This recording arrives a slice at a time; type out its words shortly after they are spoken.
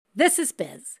This is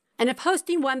Biz. And if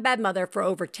hosting One Bad Mother for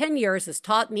over 10 years has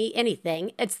taught me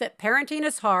anything, it's that parenting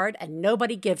is hard and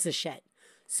nobody gives a shit.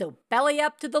 So belly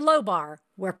up to the low bar,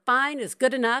 where fine is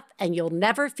good enough and you'll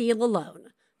never feel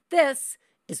alone. This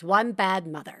is One Bad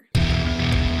Mother.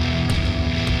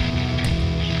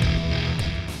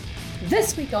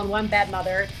 This week on One Bad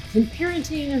Mother, can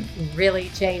parenting really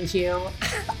change you?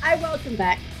 I welcome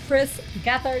back Chris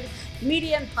Gethard,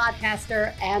 comedian,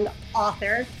 podcaster, and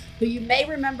author, who you may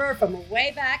remember from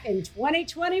way back in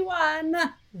 2021.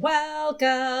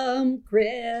 Welcome,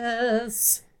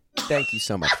 Chris. Thank you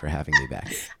so much for having me back.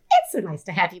 It's so nice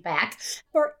to have you back.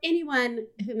 For anyone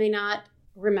who may not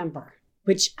remember,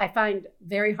 which I find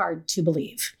very hard to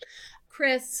believe,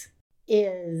 Chris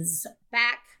is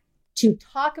back to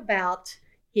talk about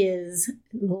his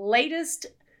latest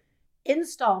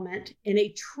installment in a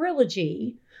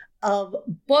trilogy of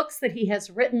books that he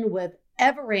has written with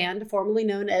Everand, formerly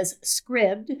known as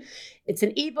Scribd. It's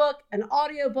an ebook, an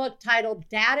audiobook titled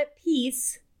Dad at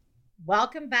Peace.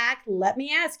 Welcome back. Let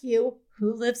me ask you,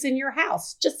 who lives in your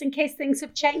house, just in case things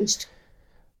have changed?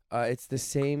 It's the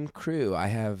same crew.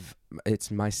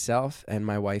 It's myself and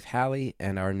my wife, Hallie,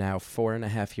 and our now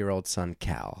 4.5-year-old son,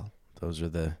 Cal. Those are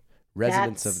the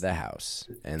residents of the house.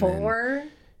 And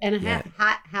 4.5.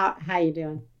 How you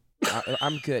doing?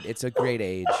 I'm good. It's a great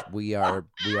age.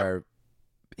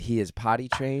 He is potty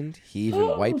trained. He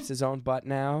even wipes his own butt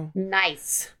now.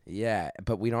 Nice. Yeah,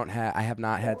 but I have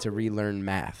not had to relearn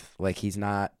math. Like he's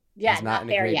not in a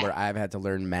grade where I've had to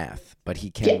learn math, but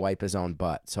he can wipe his own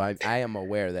butt. So I am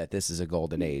aware that this is a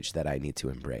golden age that I need to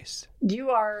embrace. You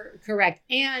are correct.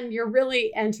 And you're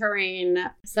really entering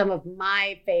some of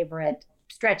my favorite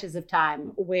stretches of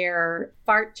time where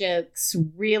fart jokes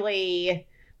really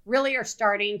are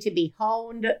starting to be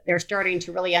honed. They're starting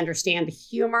to really understand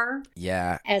humor.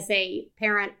 Yeah. As a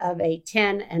parent of a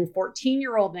 10 and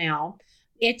 14-year-old now,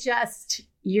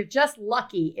 you're just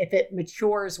lucky if it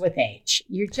matures with age.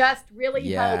 You just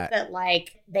really hope that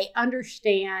they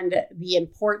understand the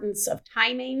importance of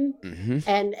timing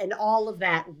and all of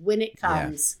that when it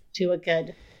comes to a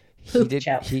good poop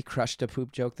joke. He crushed a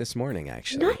poop joke this morning,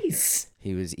 actually. Nice.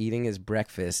 He was eating his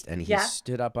breakfast, and he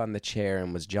stood up on the chair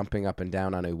and was jumping up and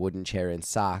down on a wooden chair in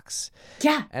socks.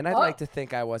 Yeah. And I'd like to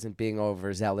think I wasn't being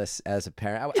overzealous as a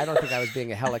parent. I don't think I was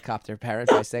being a helicopter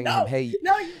parent by saying to him, hey.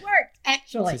 No, you weren't,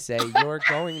 actually. To say, you're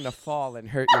going to fall and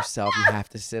hurt yourself. You have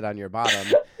to sit on your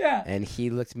bottom. Yeah. And he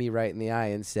looked me right in the eye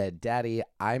and said, Daddy,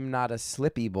 I'm not a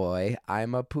slippy boy.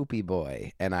 I'm a poopy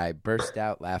boy. And I burst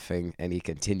out laughing, and he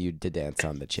continued to dance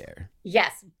on the chair.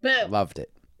 Yes. Boom. Loved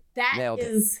it.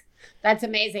 That's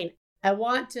amazing. I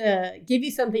want to give you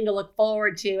something to look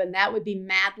forward to, and that would be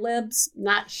Mad Libs.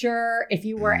 Not sure if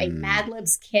you were a Mad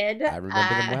Libs kid. I remember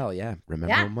them well, yeah.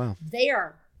 Them well. They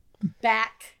are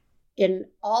back in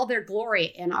all their glory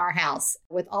in our house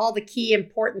with all the key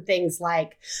important things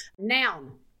like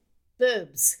noun,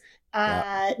 boobs,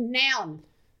 noun,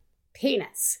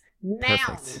 penis, noun,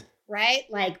 Perfect. Right?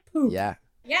 Like poop. Yeah.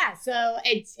 Yeah, so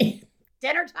it's...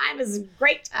 Dinner time is a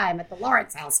great time at the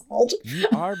Lawrence household. You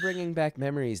are bringing back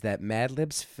memories. That Mad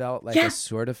Libs felt like a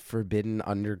sort of forbidden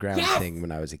underground thing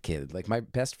when I was a kid. Like my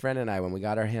best friend and I, when we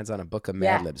got our hands on a book of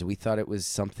Mad Libs, we thought it was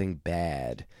something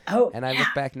bad. And I look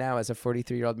back now as a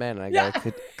 43-year-old man and I go,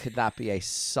 could not be a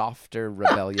softer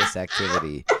rebellious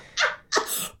activity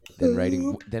than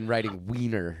writing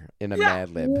wiener in a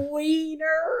Mad Lib.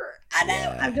 Wiener. I know.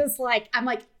 Yeah. I'm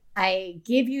like, I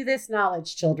give you this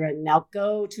knowledge, children. Now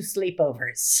go to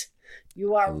sleepovers.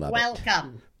 You are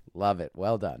welcome. Love it.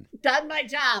 Well done. Done my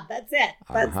job. That's it.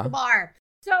 That's the bar.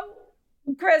 So,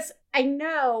 Chris, I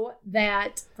know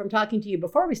that from talking to you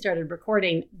before we started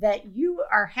recording that you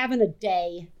are having a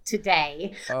day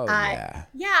today. Oh, yeah.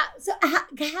 Yeah. So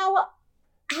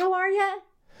how are you?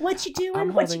 What you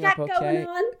doing? What you got going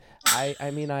on?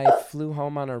 I flew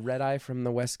home on a red eye from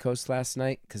the West Coast last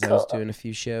night because I was doing a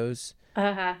few shows.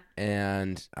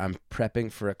 And I'm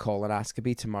prepping for a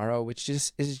colonoscopy tomorrow, which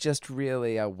is just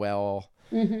really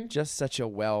just such a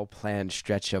well-planned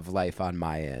stretch of life on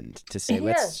my end to say,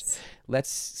 let's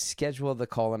schedule the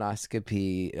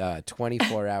colonoscopy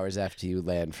 24 hours after you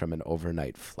land from an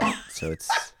overnight flight. So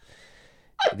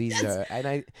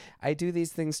I do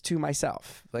these things to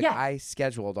myself. I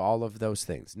scheduled all of those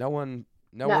things. No one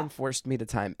forced me to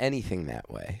time anything that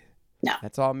way. No.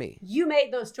 That's all me. You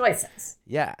made those choices.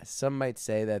 Yeah. Some might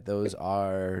say that those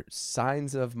are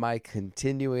signs of my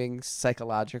continuing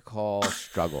psychological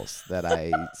struggles, that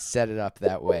I set it up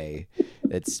that way.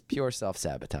 It's pure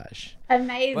self-sabotage.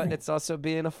 Amazing. But it's also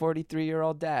being a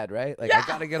 43-year-old dad, right? I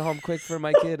got to get home quick for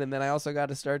my kid, and then I also got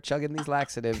to start chugging these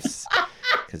laxatives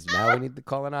because now we need the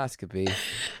colonoscopy.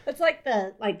 It's like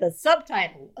the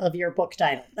subtitle of your book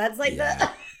title. That's like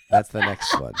That's the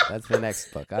next one. That's the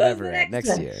next book I'll ever read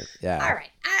next year. Yeah. All right.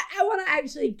 I want to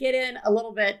actually get in a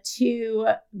little bit to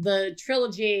the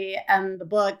trilogy and the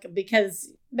book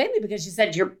mainly because you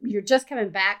said you're just coming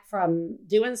back from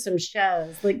doing some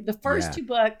shows. Like the first two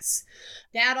books,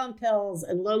 Dad on Pills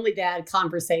and Lonely Dad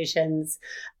Conversations,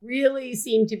 really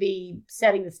seem to be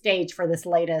setting the stage for this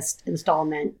latest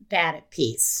installment, Dad at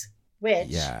Peace,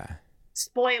 which,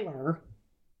 spoiler,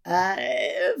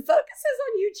 focuses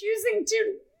on you choosing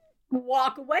to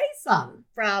walk away some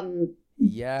from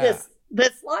this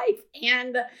life.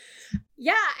 And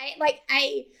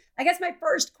I guess my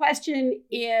first question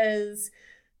is,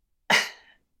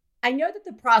 I know that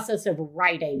the process of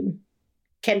writing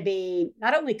can be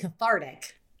not only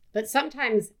cathartic, but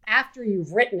sometimes after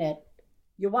you've written it,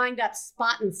 you wind up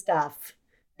spotting stuff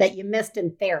that you missed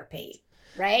in therapy,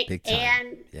 right? Big time.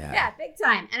 And big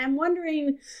time. And I'm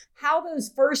wondering how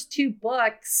those first two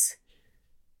books,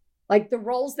 like the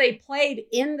roles they played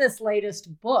in this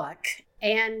latest book,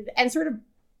 and sort of,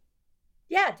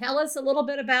 tell us a little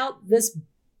bit about this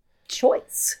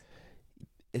choice.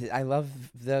 I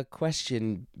love the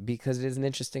question because it is an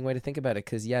interesting way to think about it.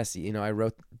 Because yes, I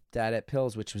wrote Dad at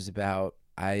Pills, which was about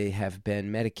I have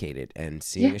been medicated and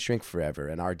seeing a shrink forever,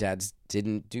 and our dads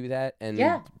didn't do that, and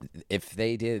if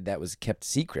they did, that was kept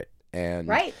secret.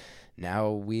 And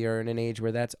now we are in an age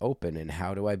where that's open. And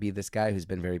how do I be this guy who's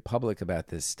been very public about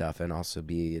this stuff and also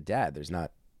be a dad? There's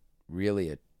not really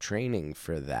a training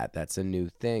for that. That's a new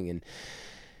thing. And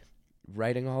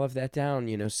writing all of that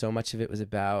down, so much of it was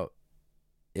about,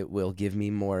 it will give me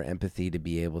more empathy to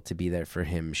be able to be there for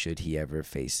him should he ever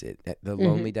face it. The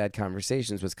Lonely Dad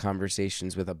Conversations was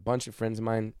conversations with a bunch of friends of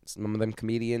mine, some of them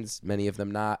comedians, many of them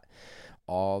not,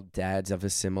 all dads of a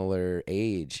similar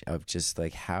age, of just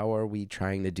like, how are we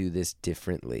trying to do this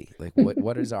differently? Like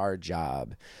what is our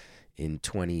job in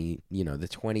the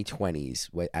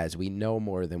 2020s, as we know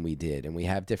more than we did, and we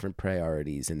have different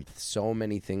priorities, and so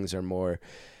many things are more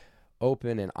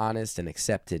open and honest and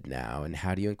accepted now. And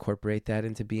how do you incorporate that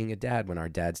into being a dad when our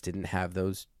dads didn't have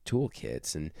those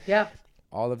toolkits? And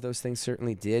all of those things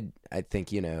certainly did. I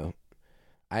think,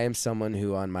 I am someone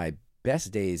who on my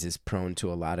best days is prone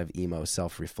to a lot of emo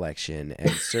self-reflection, and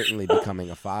certainly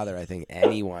becoming a father, I think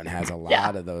anyone has a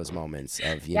lot of those moments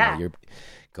of, you're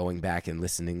going back and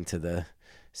listening to the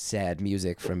sad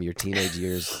music from your teenage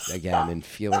years again and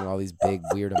feeling all these big,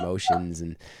 weird emotions.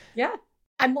 And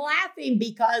I'm laughing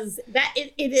because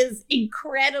it is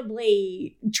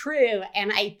incredibly true.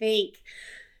 And I think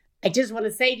I just want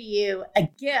to say to you, a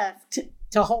gift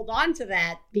to hold on to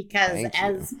that, because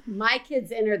as my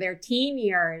kids enter their teen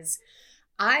years,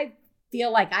 I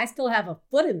feel like I still have a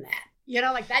foot in that.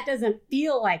 Like that doesn't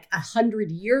feel like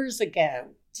 100 years ago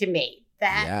to me.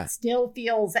 That still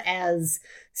feels as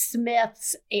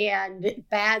Smith's and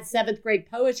bad 7th grade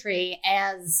poetry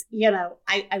as,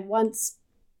 I once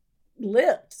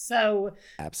lived. So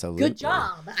absolutely, good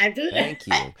job. Thank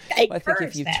you. I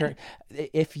think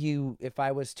if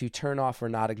I was to turn off or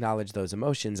not acknowledge those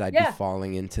emotions, I'd be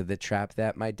falling into the trap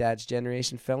that my dad's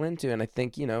generation fell into. And I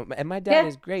think, and my dad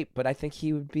is great, but I think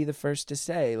he would be the first to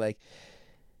say, like,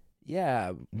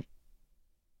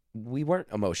 we weren't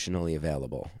emotionally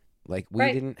available. Like,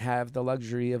 we didn't have the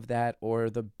luxury of that, or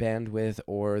the bandwidth,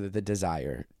 or the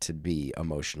desire to be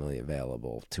emotionally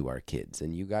available to our kids.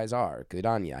 And you guys are. Good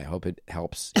on you. I hope it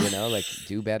helps, like,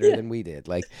 do better than we did.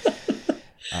 Like,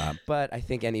 but I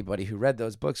think anybody who read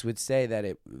those books would say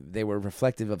that they were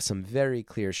reflective of some very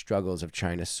clear struggles of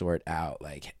trying to sort out,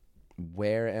 like,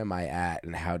 where am I at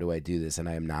and how do I do this? And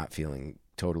I am not feeling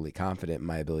totally confident in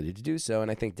my ability to do so.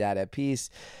 And I think Dad at Peace,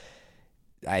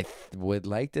 I would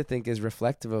like to think, is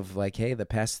reflective of, like, hey, the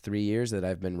past 3 years that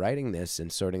I've been writing this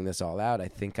and sorting this all out, I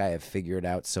think I have figured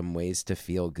out some ways to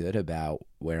feel good about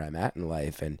where I'm at in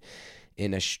life. And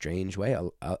in a strange way,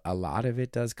 a lot of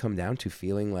it does come down to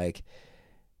feeling like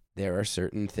there are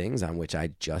certain things on which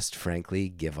I just frankly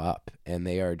give up. And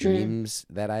they are dreams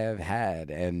that I have had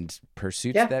and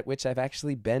pursuits that which I've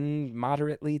actually been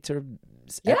moderately to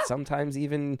sometimes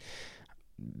even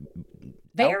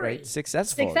outright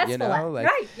successful,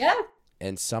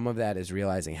 and some of that is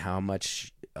realizing how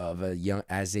much of a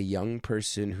young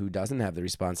person who doesn't have the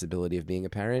responsibility of being a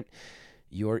parent,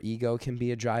 your ego can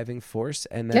be a driving force,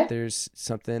 and that there's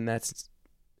something that's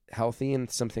healthy and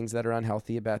some things that are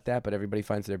unhealthy about that, but everybody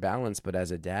finds their balance. But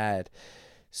as a dad,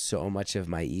 so much of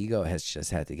my ego has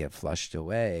just had to get flushed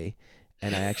away.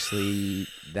 And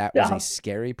that was a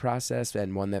scary process,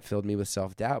 and one that filled me with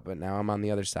self-doubt. But now I'm on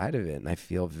the other side of it, and I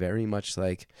feel very much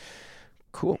like,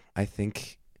 cool, I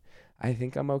think I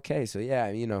think I'm okay. So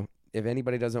yeah, if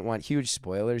anybody doesn't want huge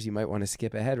spoilers, you might want to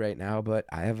skip ahead right now, but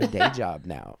I have a day job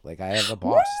now. Like, I have a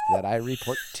boss that I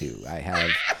report to. I have...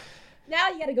 Now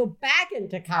you got to go back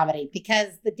into comedy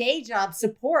because the day job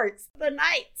supports the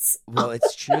nights. Well,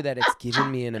 it's true that it's given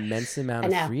me an immense amount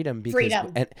of freedom because,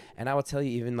 and I will tell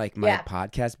you, even like my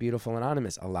podcast, Beautiful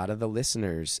Anonymous, a lot of the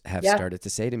listeners have started to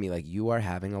say to me, like, you are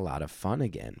having a lot of fun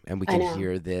again. And we can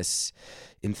hear this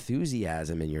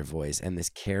enthusiasm in your voice and this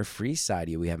carefree side of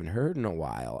you we haven't heard in a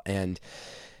while. And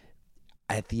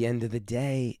at the end of the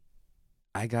day,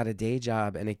 I got a day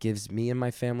job and it gives me and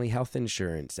my family health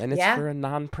insurance, and it's for a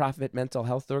nonprofit mental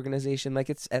health organization. Like,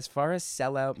 it's, as far as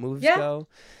sellout moves go,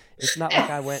 it's not like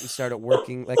I went and started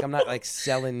working. Like, I'm not like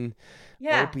selling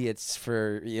opiates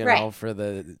for, for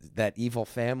that evil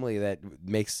family that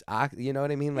makes, you know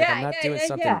what I mean? Like, I'm not doing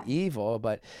something evil,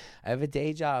 but I have a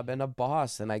day job and a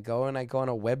boss, and I go on a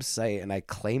website and I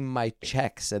claim my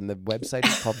checks, and the website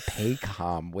is called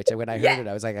Paycom, which when I heard it,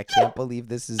 I was like, I can't believe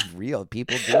this is real.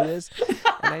 People do this.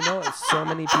 And I know so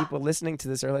many people listening to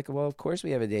this are like, well, of course we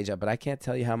have a day job, but I can't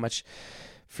tell you how much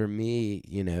for me,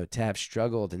 to have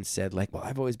struggled and said like, well,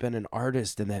 I've always been an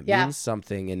artist and that means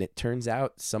something. And it turns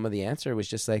out some of the answer was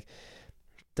just like,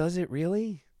 does it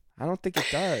really? I don't think it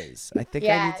does. I think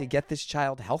I need to get this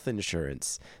child health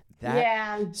insurance.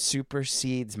 That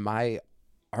supersedes my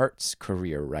arts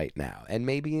career right now. And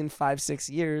maybe in 5-6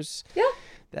 years,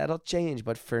 that'll change.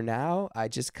 But for now, I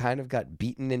just kind of got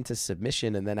beaten into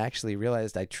submission and then actually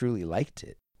realized I truly liked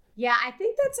it. Yeah, I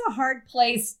think that's a hard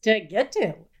place to get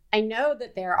to. I know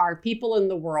that there are people in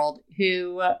the world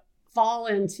who fall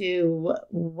into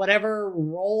whatever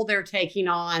role they're taking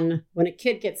on when a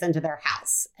kid gets into their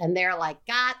house, and they're like,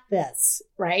 got this,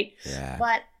 right? Yeah.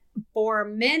 But for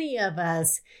many of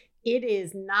us, it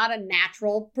is not a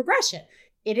natural progression.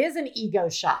 It is an ego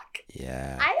shock.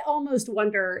 Yeah. I almost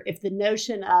wonder if the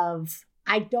notion of,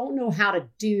 I don't know how to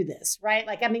do this, right?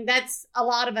 Like, I mean, that's, a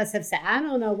lot of us have said, I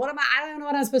don't know what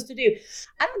I'm supposed to do.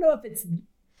 I don't know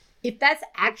if that's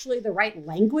actually the right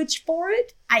language for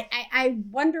it. I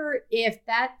wonder if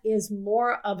that is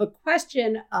more of a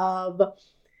question of,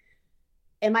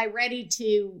 am I ready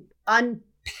to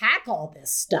unpack all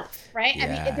this stuff, right? I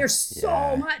mean, there's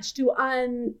so much to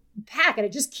unpack, and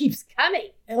it just keeps coming.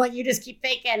 And like, you just keep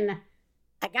thinking,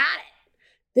 I got it.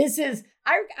 This is,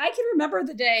 I can remember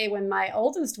the day when my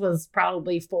oldest was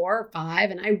probably 4 or 5,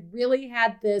 and I really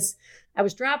had this, I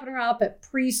was dropping her off at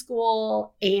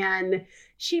preschool, and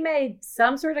she made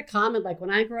some sort of comment like,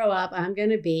 when I grow up, I'm going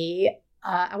to be,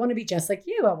 I want to be just like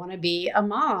you. I want to be a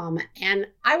mom. And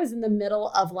I was in the middle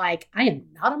of like, I am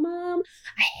not a mom.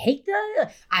 I hate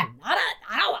that.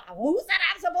 Who said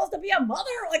I'm supposed to be a mother?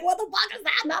 Like, what the fuck is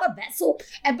that? I'm not a vessel.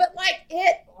 But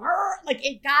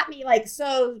it got me like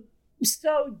so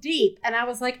deep. And I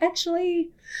was like,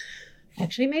 actually,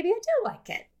 maybe I do like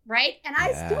it. Right. And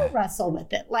I still wrestle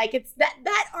with it. Like, it's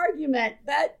that argument,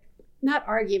 that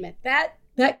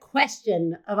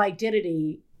question of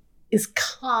identity is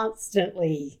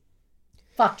constantly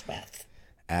fucked with.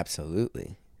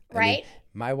 Absolutely. Right? I mean,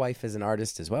 my wife is an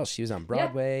artist as well. She was on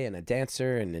Broadway and a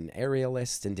dancer and an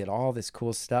aerialist and did all this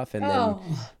cool stuff. And then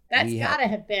that's gotta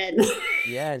have been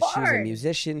yeah, and hard. She was a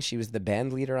musician. She was the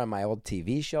band leader on my old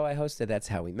TV show I hosted. That's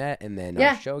how we met. And then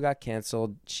our show got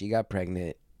canceled. She got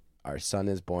pregnant. Our son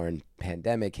is born.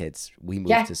 Pandemic hits. We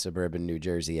moved to suburban New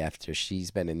Jersey after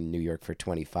she's been in New York for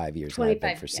 25 years. And I've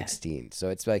been for 16. So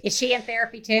it's like, is she in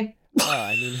therapy too? Oh,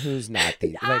 I mean, who's not?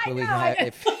 There's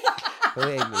HIPAA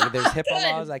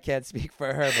laws. I can't speak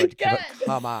for her, but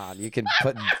come on, you can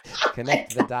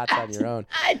connect the dots on your own.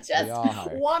 I just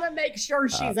want to make sure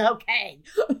she's okay.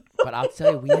 But I'll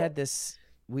tell you,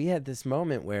 we had this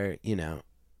moment where,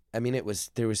 I mean,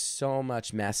 there was so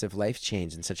much massive life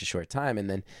change in such a short time. And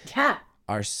then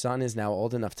our son is now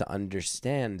old enough to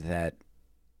understand that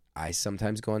I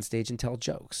sometimes go on stage and tell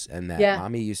jokes, and that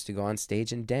mommy used to go on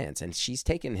stage and dance, and she's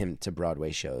taken him to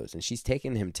Broadway shows, and she's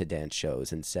taken him to dance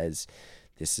shows, and says,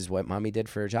 this is what mommy did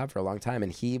for her job for a long time.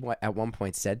 And he at one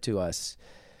point said to us,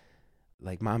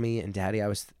 like, mommy and daddy, I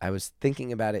was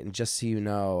thinking about it, and just so you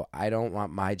know, I don't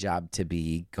want my job to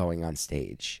be going on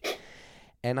stage.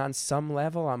 And on some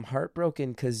level, I'm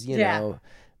heartbroken because, you know,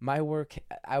 my work,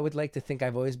 I would like to think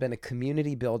I've always been a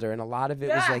community builder. And a lot of it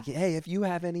was like, hey, if you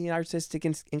have any artistic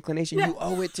inclination, you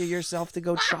owe it to yourself to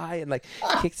go try and like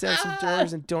kick down some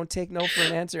doors and don't take no for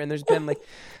an answer. And there's been like,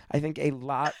 I think a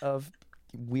lot of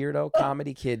weirdo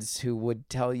comedy kids who would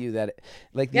tell you that,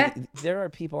 like, there are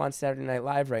people on Saturday Night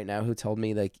Live right now who told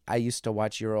me, like, I used to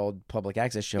watch your old public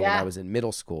access show when I was in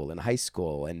middle school and high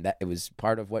school, and that it was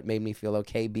part of what made me feel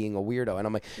okay being a weirdo. And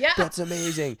I'm like, that's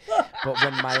amazing. But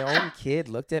when my own kid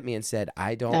looked at me and said,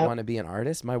 I don't want to be an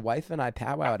artist, my wife and I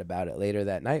powwowed about it later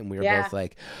that night, and we were both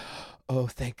like, oh,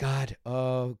 thank God.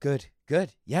 Oh, good.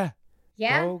 Yeah.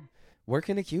 Go work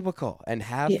in a cubicle and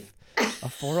have a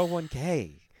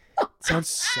 401k. Sounds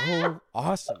so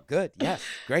awesome. Good. Yes.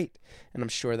 Great. And I'm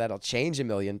sure that'll change a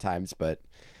million times, but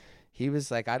he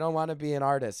was like, I don't want to be an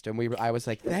artist. And I was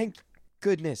like, thank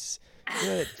goodness.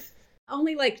 Good.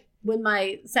 Only like when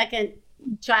my second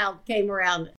child came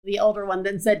around, the older one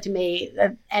then said to me,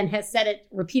 and has said it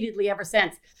repeatedly ever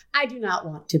since, I do not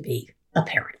want to be a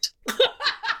parent.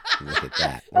 Look at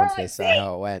that. Once they saw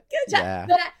how it went. Good job.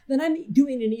 Yeah. Then I'm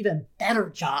doing an even better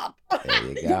job. There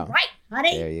you go. You're right,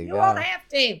 honey. There you go. won't have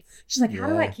to. She's like, how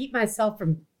do I keep myself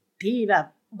from being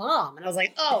a mom? And I was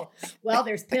like, oh, well,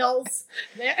 there's pills.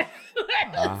 There's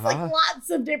like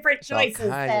lots of different choices. All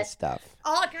kinds of stuff.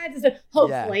 All kinds of stuff.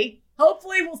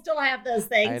 Hopefully we'll still have those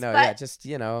things. I know, but just,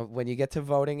 when you get to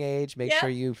voting age, make sure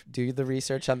you do the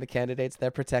research on the candidates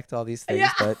that protect all these things,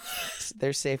 but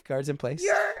there's safeguards in place.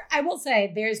 I will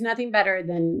say there's nothing better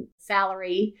than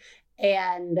salary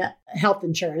and health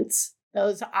insurance.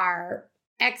 Those are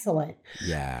excellent.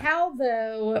 Yeah. How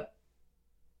though,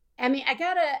 I mean, I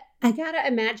gotta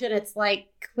imagine it's like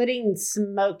quitting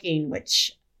smoking,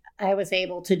 which I was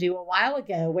able to do a while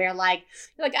ago, where like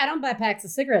I don't buy packs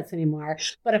of cigarettes anymore,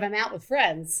 but if I'm out with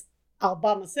friends, I'll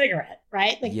bum a cigarette,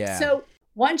 right? So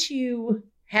once you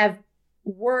have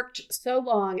worked so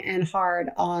long and hard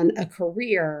on a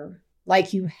career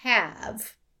like you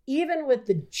have, even with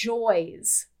the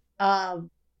joys of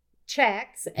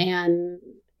checks and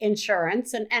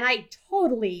insurance, and I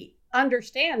totally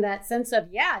understand that sense of,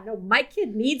 my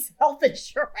kid needs health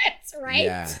insurance,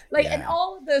 right? And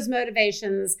all of those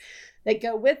motivations that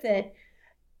go with it,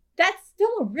 that's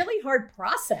still a really hard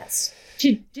process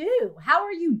to do. How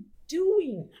are you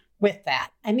doing with that?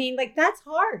 I mean, that's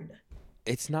hard.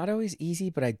 It's not always easy,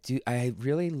 but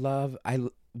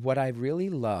what I really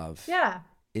love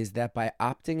is that by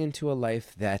opting into a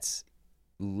life that's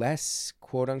less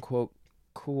quote unquote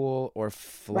cool or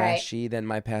flashy than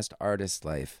my past artist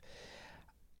life,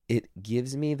 it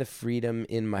gives me the freedom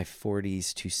in my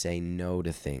 40s to say no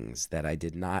to things that I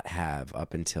did not have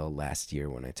up until last year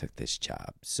when I took this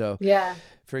job. So,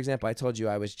 for example, I told you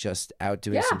I was just out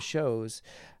doing some shows.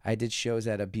 I did shows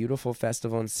at a beautiful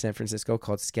festival in San Francisco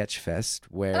called Sketch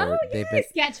Fest, where they've been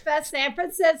Sketch Fest San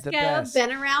Francisco,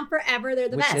 been around forever. They're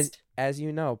the best. As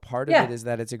you know, part of it is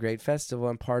that it's a great festival,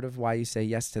 and part of why you say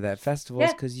yes to that festival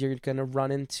is because you're going to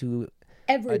run into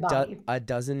everybody, a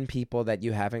dozen people that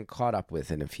you haven't caught up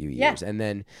with in a few years. And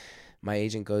then my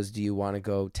agent goes, do you want to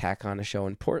go tack on a show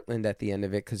in Portland at the end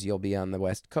of it, because you'll be on the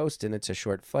West Coast and it's a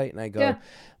short flight? And I go,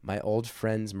 my old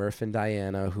friends Murph and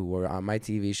Diana, who were on my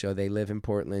TV show, they live in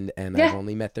Portland, and I've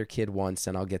only met their kid once,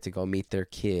 and I'll get to go meet their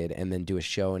kid and then do a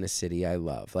show in a city I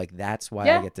love. That's why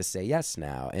I get to say yes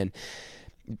now. And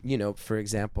for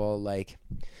example,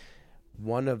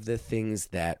 one of the things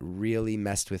that really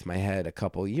messed with my head a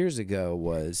couple years ago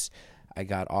was I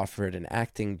got offered an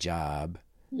acting job,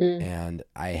 and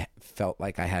I felt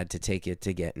like I had to take it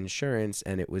to get insurance,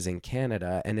 and it was in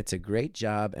Canada, and it's a great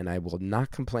job, and I will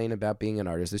not complain about being an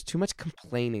artist. There's too much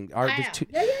complaining. There's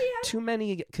too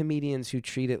many comedians who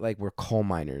treat it like we're coal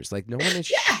miners. No one is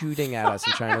shooting at us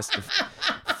and trying us to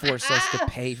force us to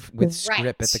pay with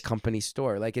script at the company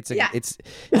store. It's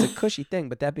a cushy thing.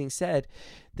 But that being said,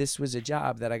 this was a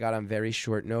job that I got on very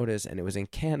short notice, and it was in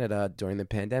Canada during the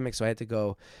pandemic, so I had to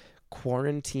go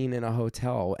quarantine in a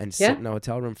hotel and sit in a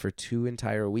hotel room for 2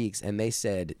 entire weeks. And they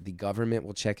said the government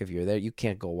will check if you're there. You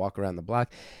can't go walk around the block.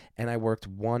 And I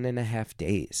worked 1.5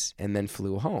 days and then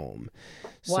flew home.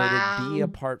 So to be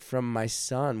apart from my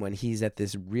son when he's at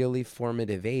this really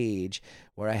formative age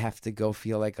where I have to go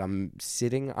feel like I'm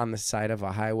sitting on the side of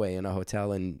a highway in a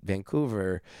hotel in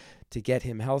Vancouver to get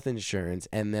him health insurance,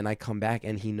 and then I come back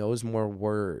and he knows more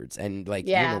words, and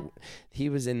he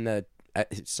was in the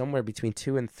somewhere between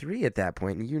 2 and 3 at that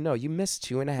point, and you missed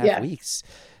 2.5 weeks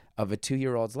of a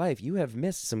 2-year-old's life. You have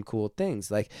missed some cool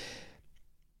things.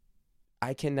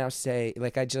 I can now say,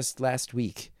 I just last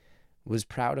week was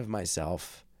proud of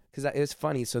myself, because it was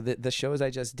funny. So the shows I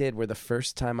just did were the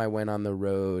first time I went on the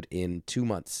road in 2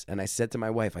 months, and I said to my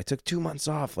wife, I took 2 months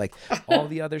off. All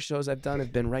the other shows I've done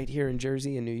have been right here in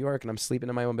Jersey and New York, and I'm sleeping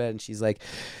in my own bed. And she's like,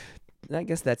 I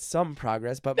guess that's some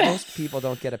progress, but most people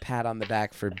don't get a pat on the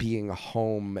back for being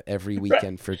home every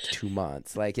weekend for 2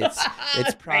 months. Like it's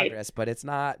progress, but it's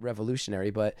not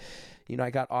revolutionary. But I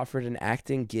got offered an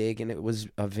acting gig, and it was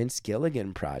a Vince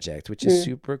Gilligan project, which is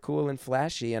super cool and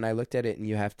flashy. And I looked at it, and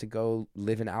you have to go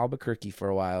live in Albuquerque for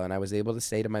a while. And I was able to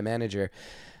say to my manager,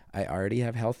 I already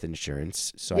have health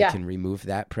insurance, so I can remove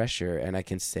that pressure. And I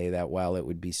can say that, well, it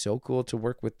would be so cool to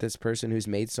work with this person who's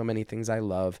made so many things I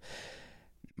love.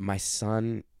 My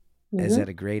son is at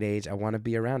a great age. I want to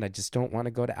be around. I just don't want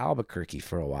to go to Albuquerque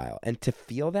for a while. And to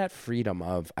feel that freedom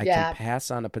of I can pass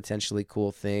on a potentially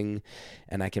cool thing,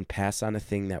 and I can pass on a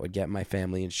thing that would get my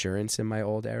family insurance in my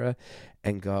old era,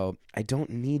 and go, I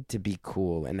don't need to be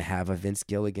cool and have a Vince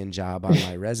Gilligan job on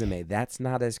my resume. That's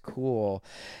not as cool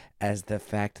as the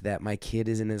fact that my kid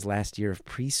is in his last year of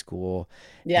preschool.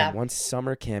 Yeah. And once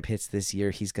summer camp hits this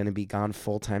year, he's going to be gone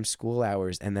full-time school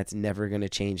hours, and that's never going to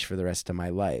change for the rest of my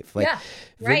life. Like,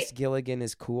 Vince Gilligan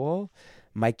is cool.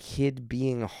 My kid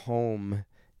being home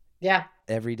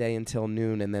every day until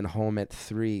noon and then home at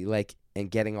 3, like,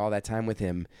 and getting all that time with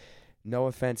him. No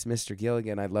offense, Mr.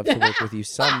 Gilligan. I'd love to work with you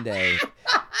someday.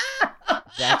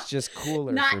 That's just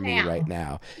cooler for me right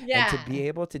now. Yeah. And to be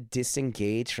able to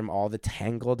disengage from all the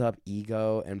tangled up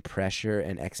ego and pressure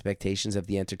and expectations of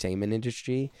the entertainment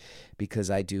industry,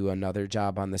 because I do another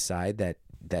job on the side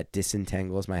that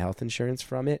disentangles my health insurance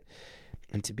from it.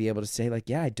 And to be able to say, like,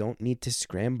 I don't need to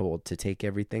scramble to take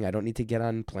everything. I don't need to get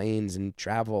on planes and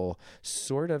travel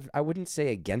sort of, I wouldn't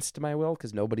say against my will,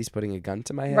 because nobody's putting a gun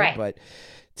to my head, but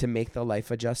to make the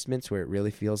life adjustments where it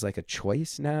really feels like a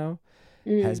choice now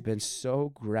has been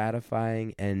so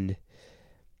gratifying and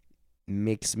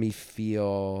makes me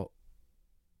feel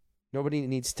nobody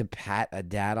needs to pat a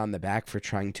dad on the back for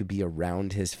trying to be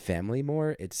around his family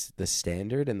more. It's the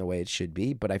standard and the way it should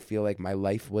be. But I feel like my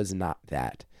life was not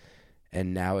that.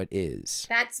 And now it is.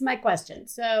 That's my question.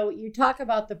 So you talk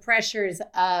about the pressures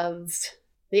of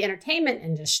the entertainment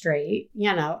industry.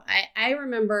 I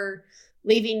remember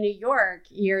leaving New York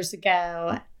years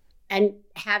ago and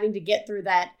having to get through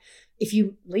that. If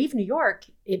you leave New York,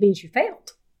 it means you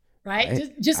failed, right?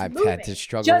 I've had to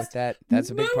struggle with that. That's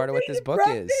a big part of what this book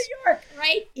is. New York,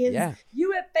 right?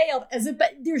 You have failed.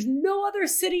 But there's no other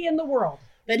city in the world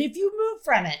that if you move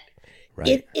from it,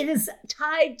 it is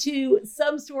tied to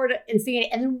some sort of insanity.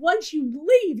 And then once you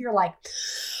leave, you're like,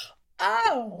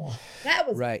 oh, that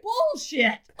was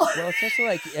bullshit. Well, it's also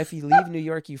like if you leave New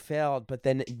York, you failed. But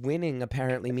then winning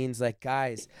apparently means like,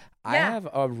 guys, I have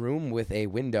a room with a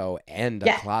window and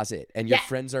a closet. And your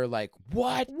friends are like,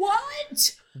 what?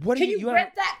 What Can you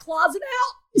rent that closet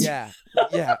out?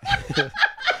 Yeah.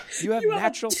 You have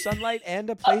natural sunlight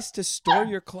and a place to store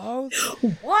your clothes?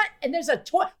 What? And there's a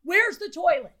toilet. Where's the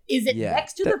toilet? Is it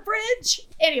next to the fridge?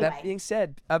 Anyway. That being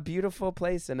said, a beautiful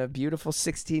place and a beautiful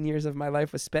 16 years of my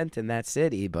life was spent in that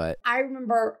city. But I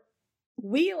remember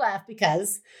we left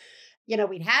because,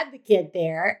 we'd had the kid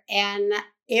there, and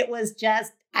it was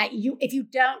just, if you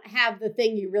don't have the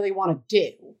thing you really want to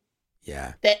do,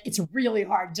 that it's really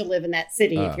hard to live in that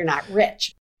city if you're not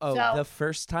rich. Oh, so, the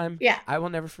first time? Yeah. I will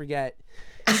never forget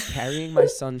carrying my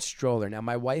son's stroller. Now,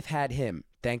 my wife had him,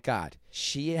 thank God.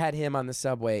 She had him on the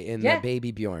subway in the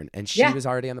Baby Bjorn, and she was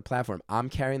already on the platform. I'm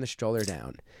carrying the stroller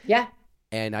down. Yeah.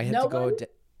 And I had to go...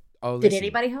 Did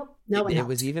anybody help? No one helped. It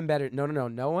was even better.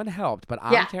 No one helped, but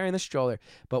I'm carrying the stroller.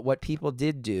 But what people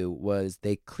did do was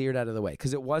they cleared out of the way,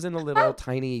 because it wasn't a little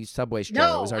tiny subway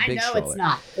stroller. It was our big stroller. No, it's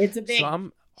not. It's a big... So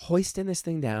I'm hoisting this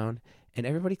thing down, and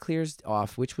everybody clears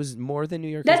off, which was more than New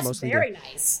York. That's mostly very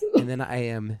nice. And then I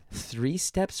am 3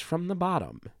 steps from the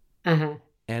bottom,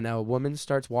 and a woman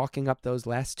starts walking up those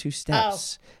last 2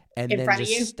 steps, and then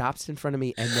just stops in front of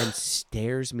me and then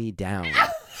stares me down.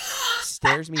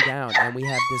 And we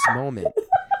have this moment,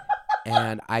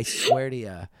 and I swear to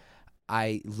you,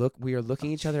 we are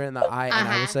looking each other in the eye, and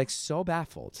I was like so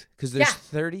baffled, because there's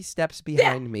 30 steps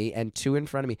behind me and 2 in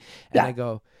front of me, and I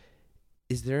go,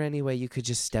 is there any way you could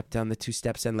just step down the 2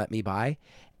 steps and let me by?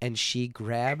 And she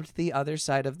grabbed the other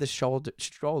side of the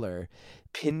stroller,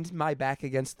 pinned my back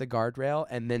against the guardrail,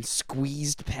 and then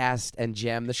squeezed past and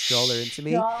jammed the stroller into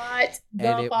me. Shut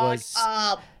the fuck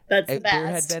up. That's the best. There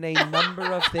had been a number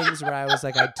of things where I was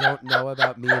like, I don't know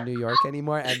about me in New York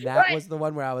anymore. And that was the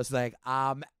one where I was like,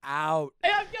 I'm out.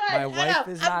 I'm good. My wife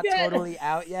is not totally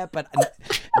out yet, but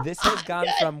this has gone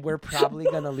from we're probably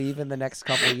going to leave in the next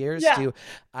couple of years to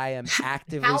I am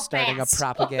actively starting a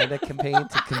propaganda campaign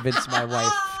to convince my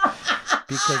wife,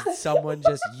 because someone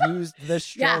just used the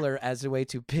stroller as a way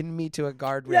to pin me to a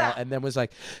guardrail, and then was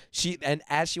like, and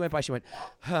as she went by, she went,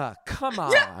 come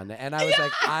on. And I was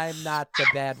like, I'm not the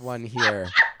bad one here.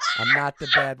 I'm not the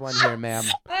bad one here, ma'am.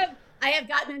 I have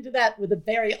gotten into that with a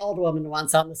very old woman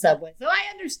once on the subway, so I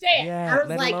understand. Yeah, I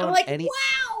was like,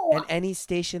 wow. And any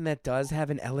station that does have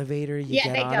an elevator, you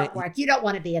get they on don't it. work. You don't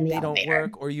want to be in the elevator. They don't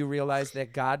work, or you realize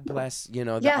that God bless, the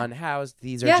unhoused.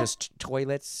 These are just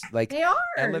toilets. Like they are.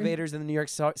 Elevators in the New York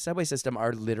subway system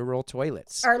are literal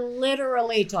toilets. Are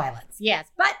literally toilets. Yes,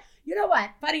 but you know what?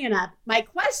 Funny enough, my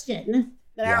question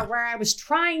where I was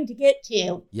trying to get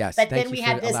to. Yes, but thank then we you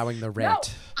had for allowing the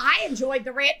rant. No, I enjoyed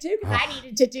the rant too because I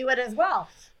needed to do it as well.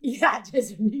 Yeah,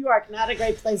 just New York, not a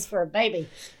great place for a baby.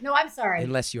 No, I'm sorry.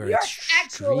 Unless you're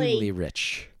extremely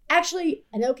rich. Actually,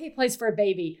 an okay place for a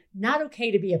baby, not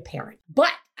okay to be a parent.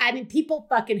 But, I mean, people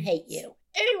fucking hate you.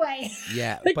 Anyway.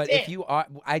 Yeah, but if you are,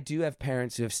 I do have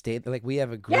parents who have stayed, like we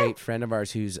have a great friend of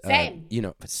ours who's, a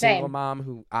single mom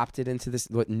who opted into this,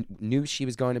 knew she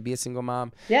was going to be a single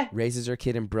mom, raises her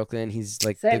kid in Brooklyn. He's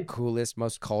like the coolest,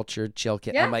 most cultured, chill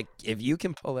kid. I'm like, if you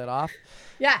can pull it off,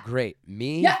 great.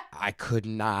 Me, I could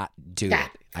not do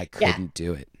it. I couldn't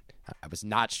do it. I was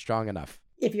not strong enough.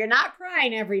 If you're not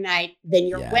crying every night, then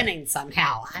you're winning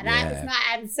somehow. And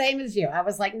I'm the same as you. I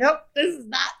was like, nope, this is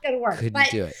not going to work. Couldn't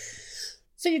do it.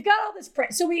 So you've got all this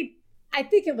I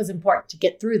think it was important to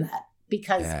get through that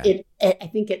because I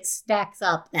think it stacks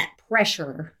up that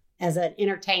pressure as an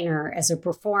entertainer, as a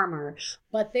performer.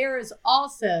 But there is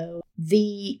also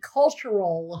the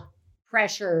cultural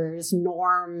pressures,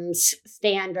 norms,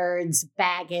 standards,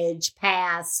 baggage,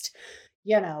 past,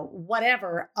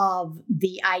 whatever of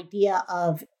the idea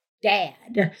of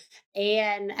dad.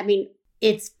 And I mean,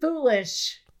 it's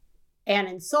foolish and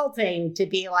insulting to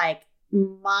be like,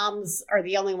 moms are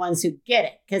the only ones who get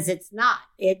it because it's not.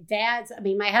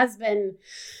 My husband,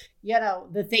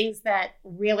 the things that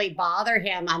really bother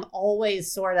him, I'm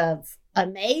always sort of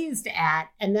amazed at.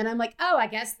 And then I'm like, oh, I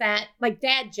guess that like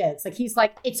dad jokes. Like he's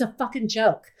like, it's a fucking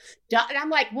joke. And I'm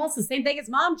like, well, it's the same thing as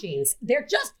mom jeans. They're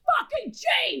just fucking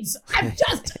jeans. I've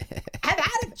had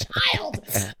a child.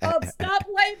 Stop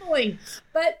labeling.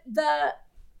 But the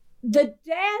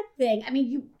dad thing, I mean,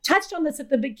 you touched on this at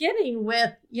the beginning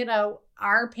with,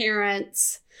 our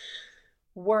parents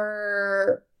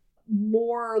were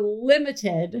more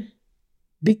limited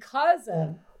because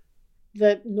of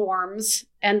the norms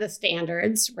and the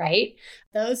standards, right?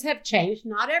 Those have changed,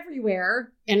 not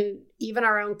everywhere, in even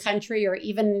our own country or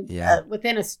even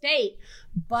within a state,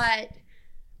 but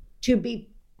to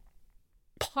be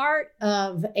part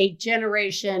of a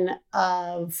generation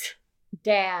of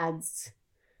dads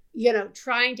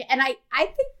trying to, and I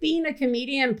think being a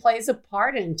comedian plays a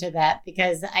part into that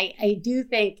because I do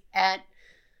think at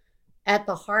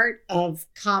the heart of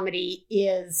comedy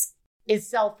is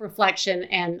self-reflection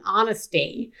and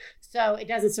honesty. So it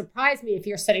doesn't surprise me if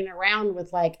you're sitting around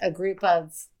with like a group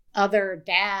of other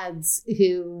dads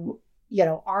who,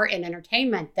 are in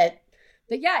entertainment that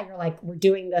you're like, we're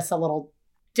doing this a little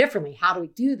differently. How do we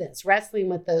do this? Wrestling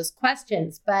with those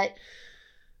questions. But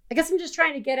I guess I'm just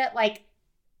trying to get at like,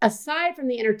 aside from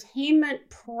the entertainment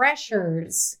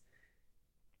pressures,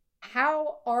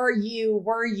 how will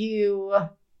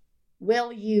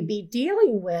you be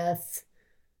dealing with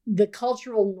the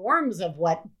cultural norms of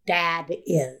what dad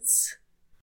is?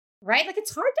 Right? Like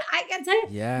it's hard to, I gotta tell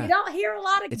you, you don't hear a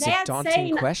lot of dads saying, it's a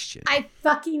daunting question. I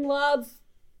fucking love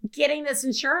getting this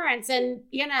insurance. And,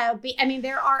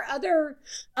 there are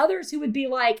others who would be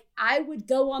like, I would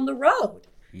go on the road.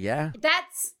 Yeah.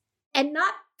 And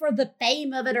not for the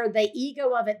fame of it or the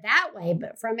ego of it that way,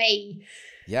 but from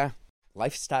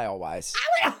lifestyle wise.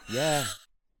 Yeah.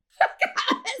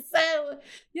 So,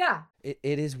 yeah. It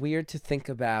is weird to think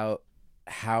about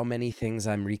how many things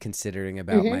I'm reconsidering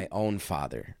about my own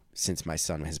father since my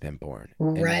son has been born.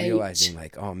 Right. And realizing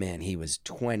like, oh man, he was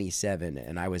 27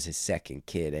 and I was his second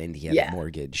kid and he had a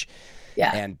mortgage.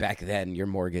 Yeah. And back then your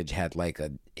mortgage had like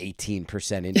a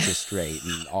 18% interest rate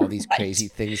and all these crazy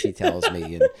things he tells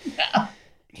me. And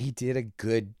he did a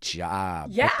good job.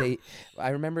 Yeah. But I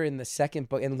remember in the second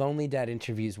book, in Lonely Dad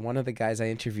interviews, one of the guys I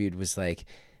interviewed was like,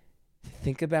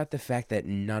 think about the fact that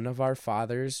none of our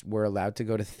fathers were allowed to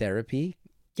go to therapy.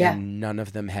 Yeah. And none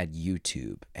of them had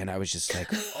YouTube. And I was just like,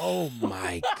 oh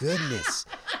my goodness.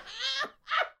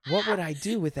 What would I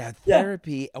do without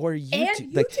therapy or YouTube?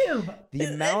 And YouTube. Like, the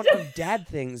amount of dad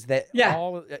things that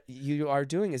all you are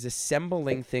doing is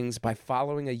assembling things by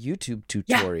following a YouTube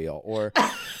tutorial. Or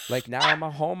like now I'm a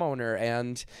homeowner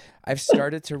and I've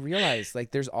started to realize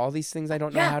like there's all these things I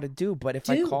don't know how to do. But if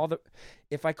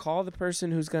I call the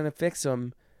person who's going to fix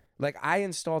them, like I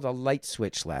installed a light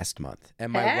switch last month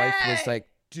and my wife was like,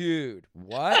 dude,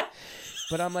 what?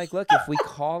 But I'm like, look, if we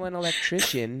call an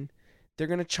electrician, they're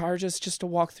going to charge us just to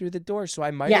walk through the door. So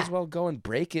I might as well go and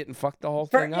break it and fuck the whole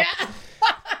thing up.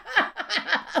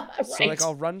 So like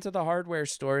I'll run to the hardware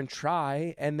store and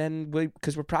try, and then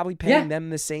because we're probably paying them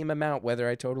the same amount whether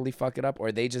I totally fuck it up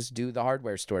or they just do the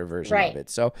hardware store version of it.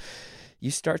 So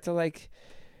you start to like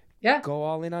go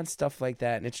all in on stuff like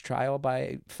that, and it's trial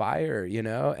by fire, you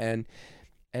know?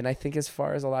 And I think as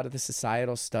far as a lot of the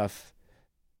societal stuff,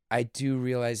 I do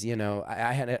realize, you know,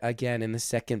 I had, again, in the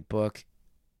second book,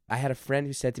 I had a friend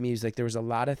who said to me, he was like, there was a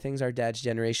lot of things our dad's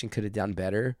generation could have done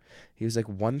better. He was like,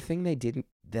 one thing they didn't,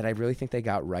 that I really think they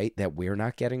got right, that we're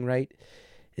not getting right,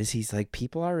 is he's like,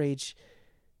 people our age,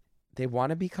 they want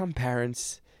to become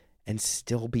parents and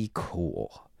still be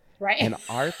cool. Right. And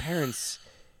our parents,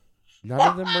 none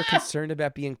of them were concerned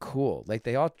about being cool. Like,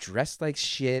 they all dressed like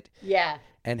shit. Yeah.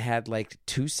 And had like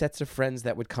 2 sets of friends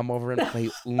that would come over and play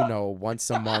Uno once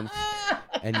a month.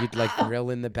 And you'd like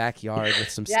grill in the backyard with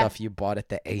some stuff you bought at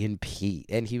the A&P.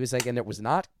 And he was like, and it was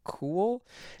not cool.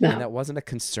 And that wasn't a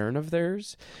concern of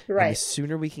theirs. Right. And the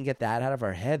sooner we can get that out of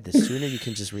our head, the sooner you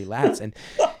can just relax. And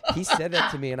he said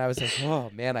that to me, and I was like, oh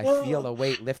man, I feel a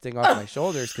weight lifting off my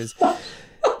shoulders, because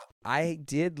I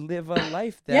did live a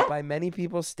life that by many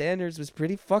people's standards was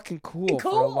pretty fucking cool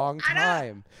for a long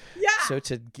time. Yeah. So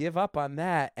to give up on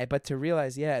that, but to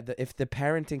realize, if the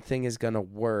parenting thing is going to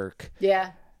work,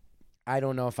 I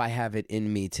don't know if I have it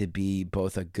in me to be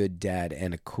both a good dad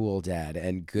and a cool dad,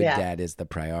 and good dad is the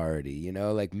priority, you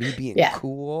know, like me being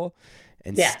cool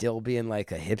and still being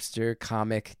like a hipster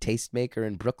comic tastemaker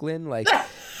in Brooklyn, like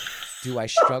do I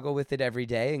struggle with it every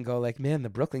day and go like, man, the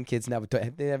Brooklyn kids now,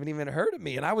 they haven't even heard of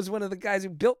me. And I was one of the guys who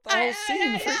built the whole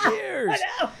scene for years.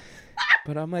 I know.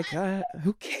 But I'm like,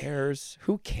 who cares?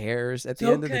 Who cares at the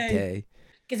end of the day?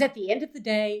 Because at the end of the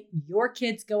day, your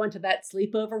kids go into that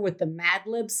sleepover with the Mad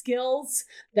Lib skills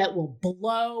that will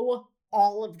blow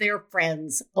all of their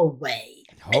friends away.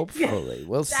 Hopefully.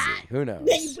 We'll see. Who knows?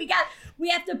 We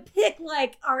have to pick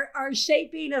like our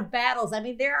shaping of battles. I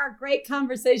mean, there are great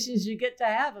conversations you get to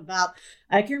have about.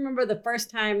 I can remember the first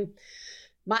time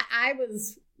I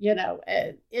was, you know,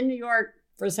 in New York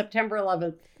for September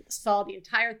 11th, saw the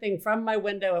entire thing from my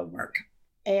window at work,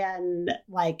 and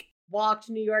like walked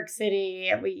New York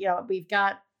City. We've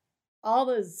got all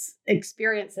those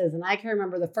experiences, and I can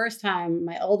remember the first time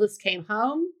my oldest came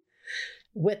home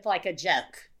with like a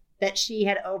joke that she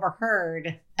had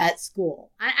overheard at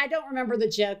school. I don't remember the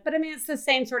joke, but I mean, it's the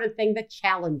same sort of thing, the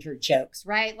Challenger jokes,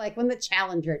 right? Like when the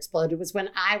Challenger exploded was when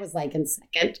I was like in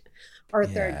second or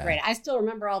third grade. I still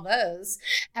remember all those.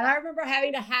 And I remember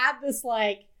having to have this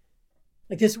like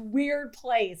this weird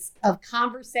place of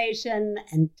conversation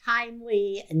and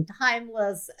timely and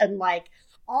timeless and like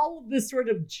all of this sort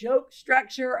of joke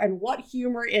structure and what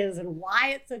humor is and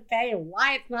why it's okay and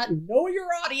why it's not, know your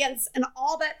audience and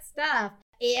all that stuff.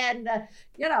 And,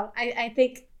 I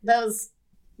think those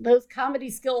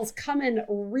comedy skills come in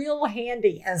real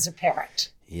handy as a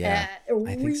parent. Yeah,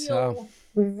 I think so.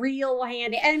 Real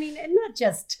handy. I mean, and not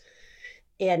just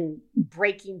in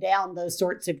breaking down those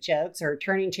sorts of jokes or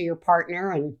turning to your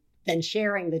partner and then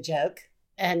sharing the joke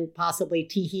and possibly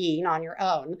tee-heeing on your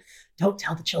own. Don't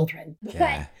tell the children.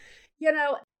 Yeah.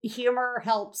 But, humor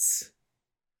helps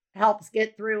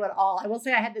get through it all. I will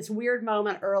say I had this weird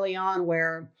moment early on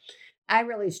where I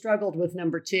really struggled with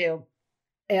number 2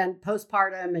 and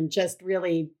postpartum and just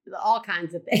really all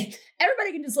kinds of things.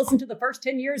 Everybody can just listen to the first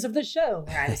 10 years of the show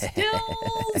where I'm still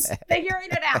figuring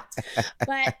it out.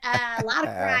 But a lot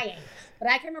of crying. But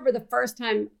I can remember the first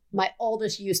time my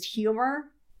oldest used humor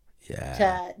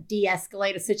to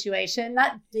de-escalate a situation.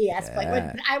 Not de-escalate,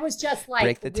 but I was just like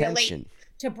break the tension.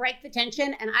 To break the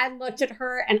tension. And I looked at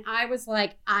her and I was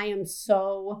like, I am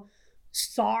so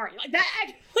sorry. Like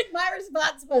that, like my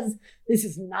response was, this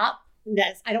is not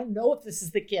this. I don't know if this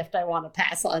is the gift I want to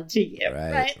pass on to you.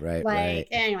 Right.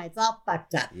 Anyway, it's all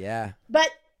fucked up. Yeah. But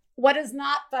what is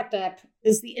not fucked up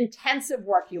is the intensive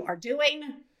work you are doing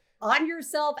on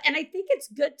yourself. And I think it's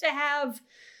good to have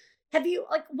you,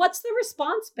 like, what's the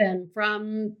response been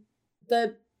from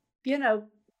the,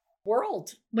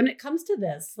 world when it comes to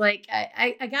this? Like,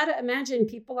 I got to imagine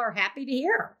people are happy to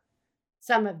hear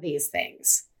some of these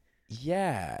things.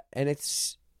 Yeah. And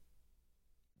it's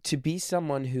to be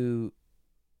someone who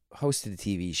hosted a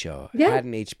TV show, had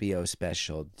an HBO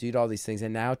special, did all these things,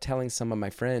 and now telling some of my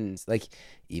friends, like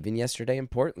even yesterday in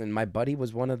Portland, my buddy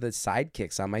was one of the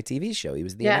sidekicks on my TV show. He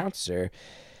was the announcer.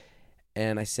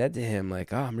 And I said to him,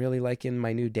 like, oh, I'm really liking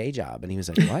my new day job. And he was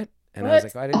like, what? And I was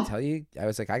like, oh, I didn't tell you. I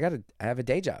was like, I have a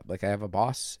day job. Like, I have a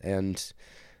boss and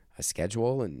a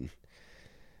schedule. And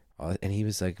he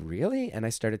was like, really? And I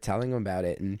started telling him about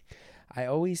it. And I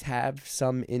always have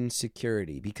some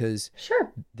insecurity because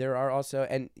there are also,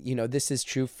 and this is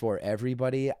true for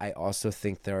everybody. I also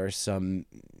think there are some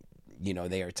you know,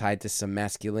 they are tied to some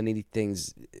masculinity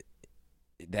things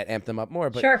that amp them up more.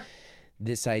 But sure.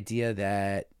 This idea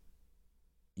that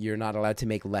you're not allowed to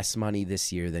make less money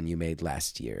this year than you made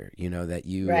last year, you know, that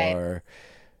you are,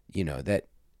 you know, that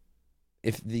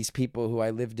if these people who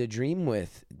I lived a dream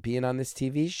with being on this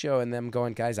TV show and them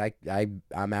going, guys,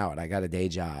 I'm out, I got a day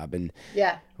job and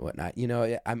whatnot, you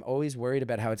know, I'm always worried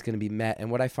about how it's going to be met.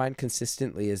 And what I find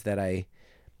consistently is that I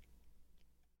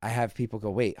have people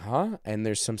go, wait, huh? And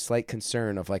there's some slight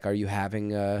concern of like, are you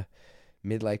having a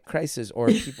midlife crisis? Or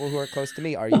people who are close to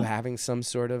me, are you having some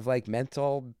sort of like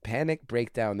mental panic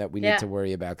breakdown that we need to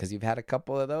worry about? Because you've had a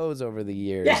couple of those over the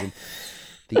years. Yeah. And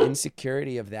the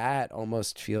insecurity of that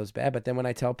almost feels bad. But then when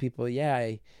I tell people,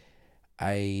 I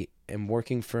am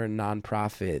working for a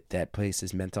nonprofit that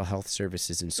places mental health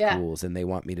services in schools and they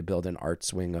want me to build an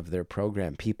arts wing of their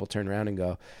program, people turn around and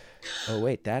go, oh,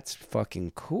 wait, that's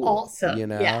fucking cool. Also, you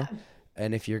know? Yeah.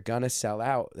 And if you're going to sell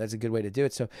out, that's a good way to do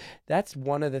it. So that's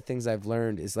one of the things I've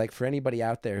learned is like for anybody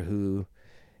out there who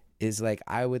is like,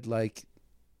 I would like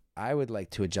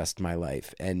to adjust my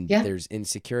life and there's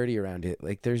insecurity around it.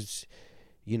 Like there's,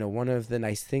 you know, one of the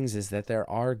nice things is that there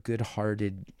are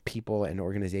good-hearted people and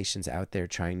organizations out there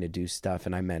trying to do stuff,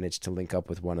 and I managed to link up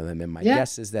with one of them. And my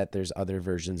guess is that there's other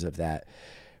versions of that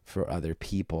for other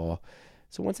people.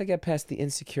 So once I get past the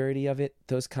insecurity of it,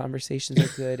 those conversations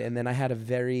are good. And then I had a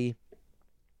very,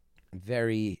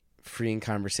 very freeing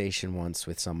conversation once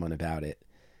with someone about it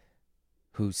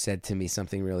who said to me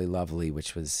something really lovely,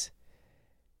 which was,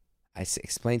 I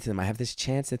explained to them, I have this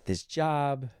chance at this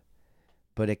job,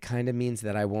 but it kind of means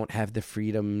that I won't have the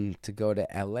freedom to go to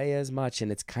LA as much.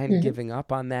 And it's kind of giving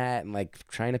up on that and like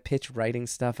trying to pitch writing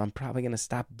stuff. I'm probably going to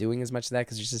stop doing as much of that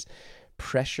because there's just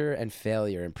pressure and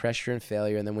failure and pressure and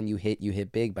failure. And then when you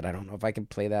hit big, but I don't know if I can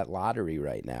play that lottery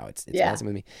right now. It's messing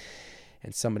with me.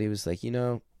 And somebody was like, you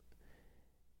know,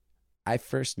 I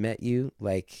first met you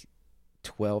like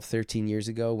 12, 13 years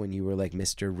ago when you were like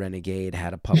Mr. Renegade,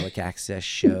 had a public access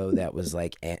show that was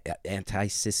like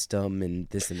anti-system and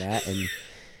this and that. And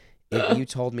if you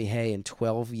told me, hey, in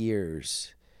 12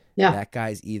 years, that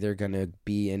guy's either going to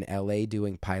be in LA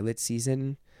doing pilot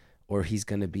season or he's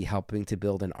going to be helping to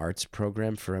build an arts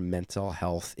program for a mental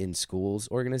health in schools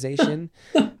organization,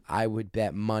 I would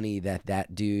bet money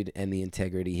that dude and the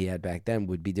integrity he had back then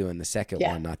would be doing the second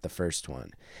one, not the first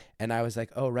one. And I was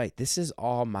like, oh, right, this is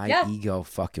all my ego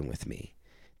fucking with me.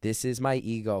 This is my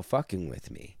ego fucking with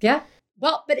me. Yeah.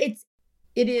 Well, but it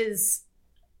is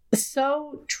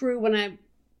so true when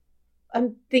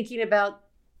I'm thinking about,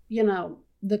 you know,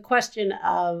 the question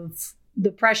of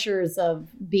the pressures of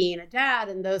being a dad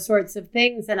and those sorts of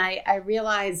things. And I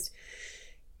realized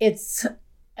it's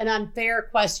an unfair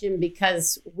question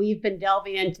because we've been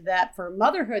delving into that for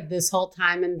motherhood this whole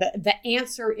time. And the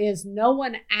answer is no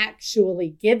one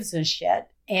actually gives a shit.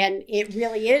 And it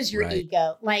really is your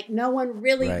ego. Like no one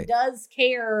really does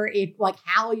care if like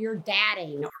how you're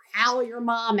dadding or how you're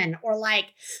momming or like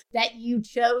that you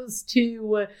chose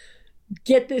to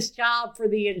get this job for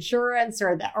the insurance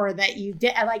or that you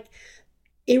did. Like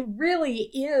it really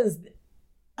is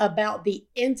about the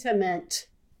intimate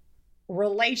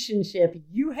relationship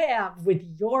you have with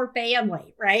your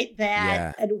family, right?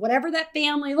 And whatever that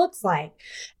family looks like.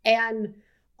 And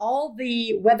all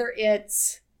whether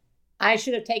it's, I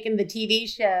should have taken the TV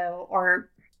show or,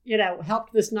 you know,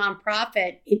 helped this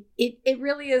nonprofit, it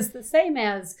really is the same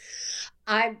as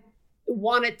I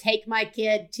want to take my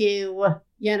kid to,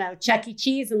 you know, Chuck E.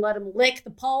 Cheese and let him lick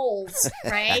the poles,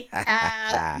 right?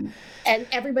 And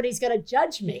everybody's going to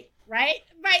judge me, right?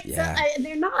 Right. Yeah. So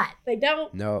they're not. They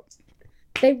don't. No.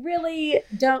 They really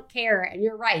don't care. And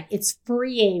you're right. It's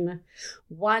freeing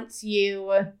once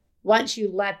you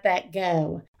let that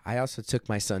go. I also took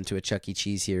my son to a Chuck E.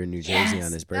 Cheese here in New Jersey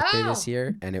on his birthday this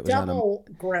year, and it was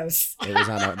gross. It was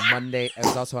on a Monday. It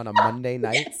was also on a Monday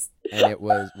night, and it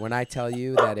was when I tell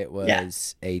you that it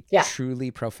was a truly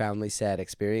profoundly sad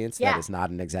experience. That is not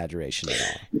an exaggeration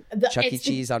at all. Chuck E.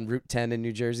 Cheese on Route 10 in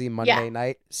New Jersey Monday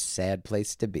night, sad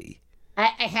place to be.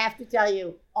 I have to tell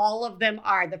you, all of them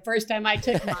are. The first time I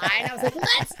took mine, I was like,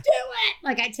 let's do it.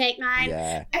 Like I take mine,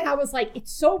 and I was like,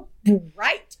 it's so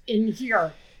bright in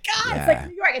here. God, it's like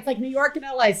New York. It's like New York and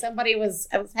LA. I was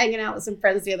hanging out with some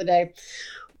friends the other day.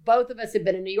 Both of us had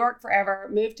been in New York forever,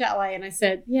 moved to LA. And I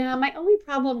said, yeah, my only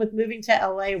problem with moving to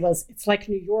LA was it's like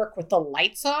New York with the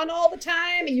lights on all the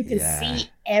time and you can see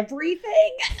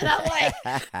everything. And I'm like,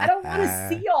 I don't want to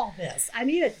see all this. I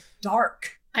need it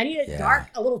dark. I need it dark,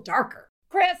 a little darker.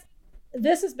 Chris,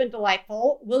 this has been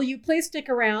delightful. Will you please stick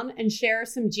around and share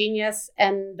some genius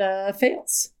and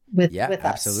fails with us?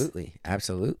 Absolutely.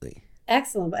 Absolutely.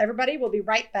 Excellent. Everybody, we'll be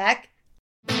right back.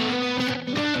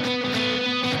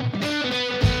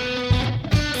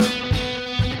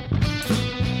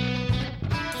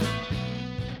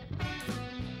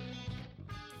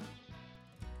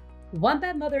 One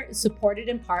Bad Mother is supported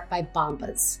in part by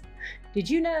Bombas. Did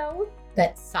you know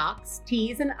that socks,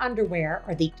 tees, and underwear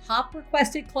are the top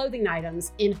requested clothing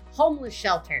items in homeless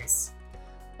shelters?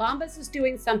 Bombas is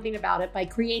doing something about it by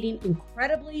creating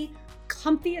incredibly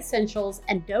comfy essentials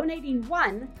and donating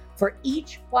one for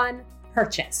each one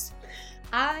purchased.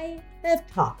 I have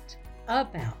talked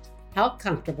about how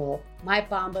comfortable my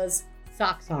Bombas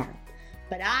socks are,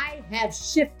 but I have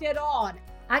shifted on.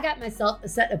 I got myself a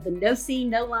set of the no see,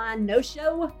 no line, no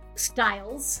show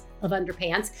styles of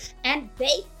underpants, and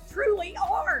they truly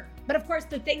are. But of course,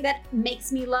 the thing that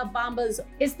makes me love Bombas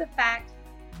is the fact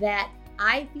that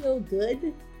I feel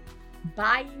good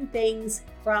buying things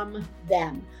from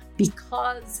them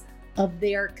because of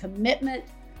their commitment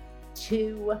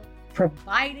to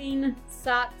providing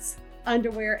socks,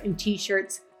 underwear, and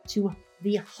t-shirts to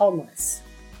the homeless.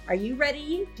 Are you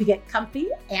ready to get comfy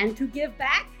and to give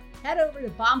back? Head over to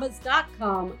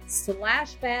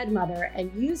bombas.com/badmother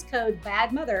and use code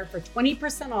BADMOTHER for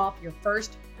 20% off your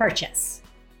first purchase.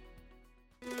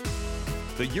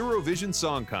 The Eurovision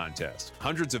Song Contest.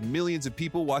 Hundreds of millions of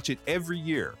people watch it every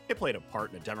year. It played a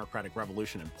part in the democratic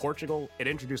revolution in Portugal, it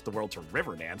introduced the world to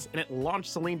Riverdance, and it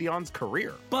launched Celine Dion's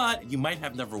career. But you might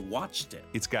have never watched it.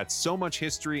 It's got so much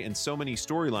history and so many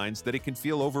storylines that it can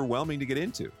feel overwhelming to get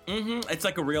into. It's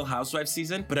like a Real Housewives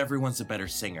season, but everyone's a better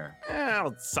singer.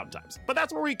 Well, sometimes. But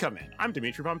that's where we come in. I'm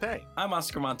Dimitri Pompey. I'm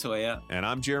Oscar Montoya. And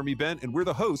I'm Jeremy Bent, and we're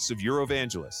the hosts of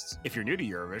Eurovangelists. If you're new to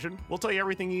Eurovision, we'll tell you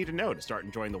everything you need to know to start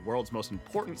enjoying the world's most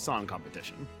important song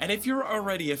competition. And if you're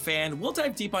already a fan, we'll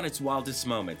dive deep on its wildest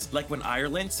moments, like when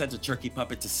Ireland sent a turkey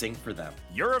puppet to sing for them.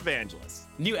 Eurovangelists.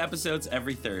 New episodes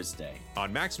every Thursday.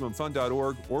 On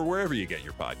MaximumFun.org or wherever you get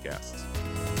your podcasts.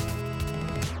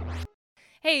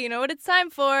 Hey, you know what it's time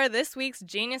for? This week's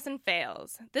Genius and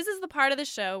Fails. This is the part of the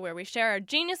show where we share our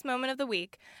genius moment of the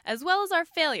week, as well as our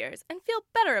failures, and feel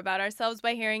better about ourselves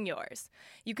by hearing yours.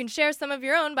 You can share some of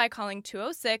your own by calling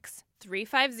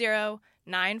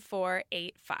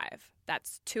 206-350-9485.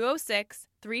 That's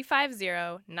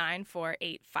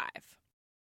 206-350-9485.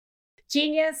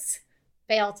 Genius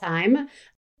fail time.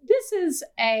 It's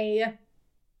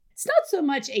not so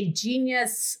much a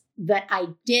genius that I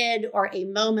did or a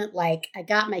moment like I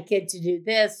got my kid to do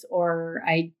this or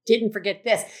I didn't forget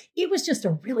this. It was just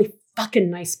a really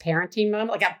fucking nice parenting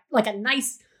moment, like a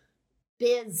nice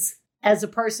biz as a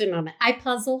person moment. I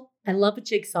puzzle. I love a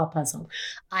jigsaw puzzle.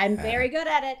 I'm very good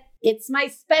at it. It's my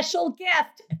special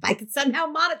gift. If I could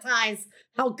somehow monetize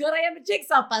how good I am at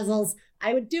jigsaw puzzles,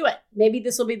 I would do it. Maybe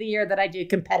this will be the year that I do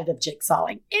competitive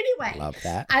jigsawing. Anyway, love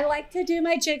that. I like to do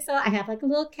my jigsaw. I have like a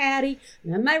little caddy.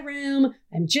 I'm in my room.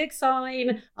 I'm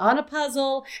jigsawing on a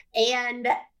puzzle. And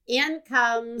in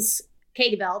comes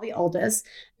Katie Bell, the oldest.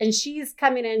 And she's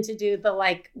coming in to do the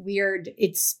weird,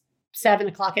 it's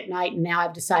 7:00 at night. And now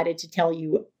I've decided to tell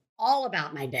you all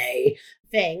about my day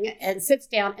thing, and sits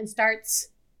down and starts.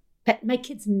 My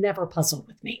kids never puzzle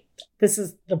with me. This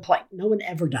is the point. No one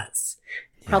ever does.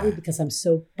 Probably because I'm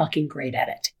so fucking great at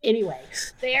it. Anyway,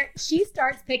 she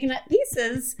starts picking up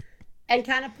pieces and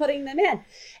kind of putting them in.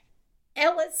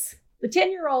 Ellis, the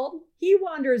 10-year-old, he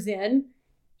wanders in.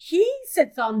 He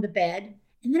sits on the bed.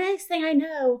 And the next thing I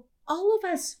know, all of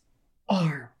us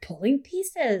are pulling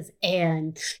pieces.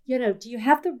 And, do you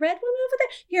have the red one over there?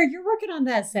 Here, you're working on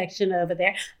that section over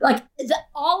there.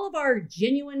 All of our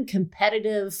genuine,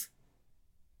 competitive,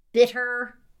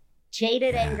 bitter,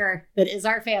 jaded anger that is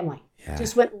our family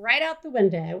just went right out the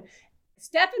window.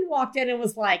 Stefan walked in and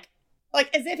was like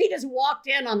as if he just walked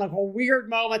in on a weird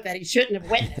moment that he shouldn't have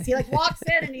witnessed. He walks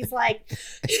in and he's like,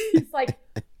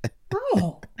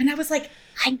 oh. And I was like,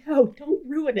 I know, don't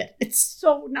ruin it. It's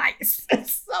so nice.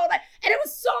 It's so nice. And it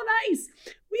was so nice.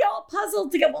 We all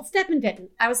puzzled together. Well, Stefan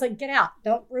didn't. I was like, get out.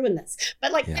 Don't ruin this.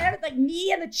 But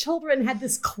me and the children had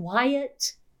this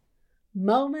quiet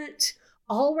moment,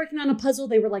 all working on a puzzle.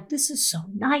 They were like, this is so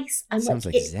nice. Sounds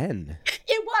like Zen.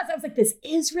 It was. I was like, this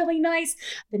is really nice.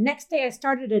 The next day I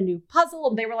started a new puzzle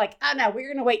and they were like, oh no, we're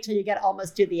going to wait till you get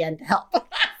almost to the end to help.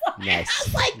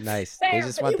 Nice. Nice. Fair, they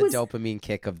just want the dopamine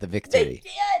kick of the victory. They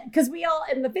did. Because we all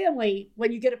in the family,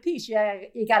 when you get a piece, you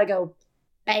got to go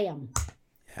bam.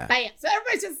 Yeah. Bam. So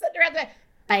everybody's just sitting around there.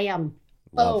 Bam.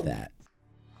 Love boom. that.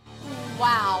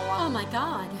 Wow. Oh my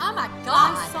God. Oh my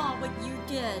God. I saw what you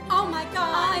did. Oh my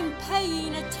God. I'm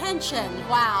paying attention.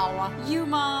 Wow. You,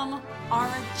 Mom, are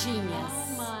a genius.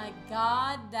 Oh my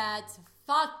God. That's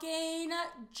fucking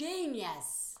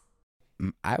genius.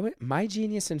 My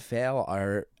genius and fail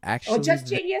are actually. Oh, just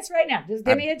genius right now. Just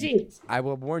give me a genius. I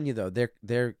will warn you though. They're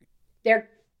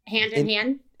hand in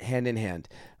hand. Hand in hand.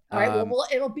 All right. Well,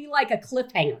 it'll be like a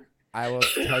cliffhanger. I will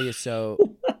tell you. So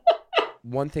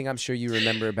one thing I'm sure you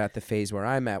remember about the phase where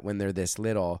I'm at when they're this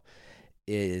little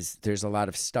is there's a lot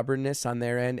of stubbornness on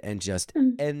their end and just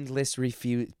endless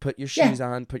refuse. Put your shoes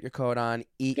on, put your coat on,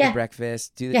 eat your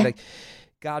breakfast. Do like,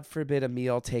 God forbid a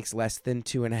meal takes less than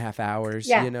 2.5 hours.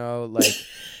 You know, like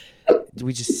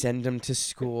we just send him to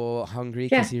school hungry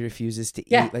because he refuses to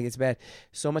eat. Like it's bad.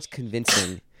 So much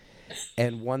convincing.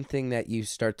 And one thing that you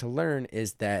start to learn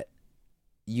is that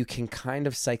you can kind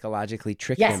of psychologically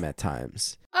trick them at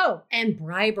times. Oh, and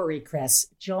bribery, Chris.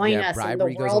 Join us in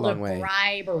the world of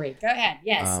bribery. Go ahead.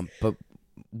 Yes. But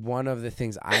one of the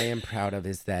things I am proud of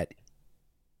is that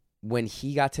when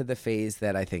he got to the phase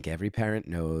that I think every parent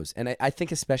knows, and I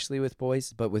think especially with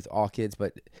boys, but with all kids,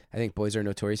 but I think boys are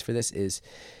notorious for this, is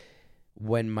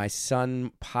when my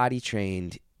son potty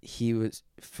trained, he was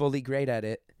fully great at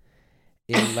it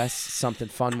unless something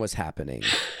fun was happening.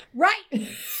 Right.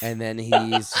 And then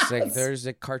he's just like, there's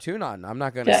a cartoon on. I'm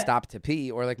not going to stop to pee.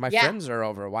 Or like my friends are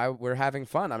over. Why we're having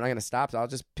fun. I'm not going to stop. I'll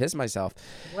just piss myself.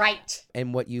 Right.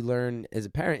 And what you learn as a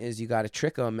parent is you got to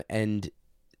trick them. And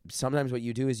sometimes what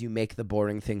you do is you make the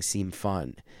boring thing seem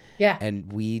fun. Yeah.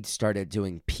 And we started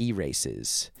doing pee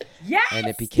races. Yes. And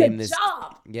it became Good this,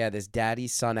 job. this daddy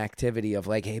son activity of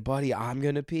like, hey buddy, I'm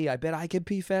going to pee. I bet I can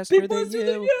pee faster than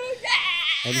you.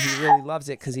 And he really loves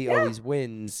it because he always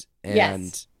wins.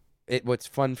 And what's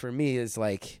fun for me is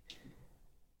like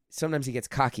sometimes he gets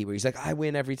cocky where he's like, I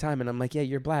win every time, and I'm like, yeah,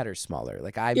 your bladder's smaller.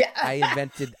 Like I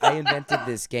invented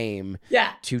this game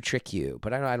to trick you,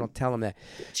 but I don't tell him that.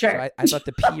 Sure. So I thought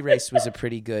the pee race was a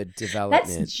pretty good development.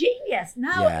 That's genius.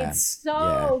 No, it's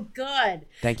so good.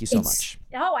 Thank you so much.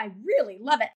 Oh, I really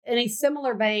love it. In a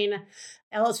similar vein,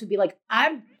 Ellis would be like,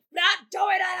 I'm not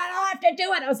doing it. I don't have to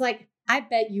do it. I was like, I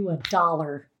bet you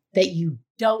 $1 that you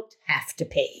don't have to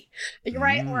pay.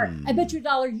 Right? Or I bet you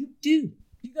 $1 you do.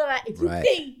 You gotta, if you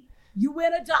pee, you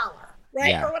win $1. Right?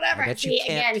 Yeah. Or whatever. I bet you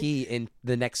can't pee in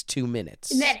the next 2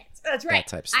 minutes. That's right. That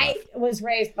type of stuff. I was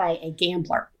raised by a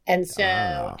gambler and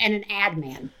and an ad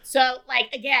man. So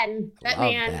like again, that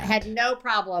man had no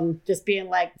problem just being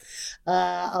like,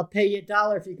 I'll pay you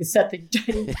 $1 if you can set the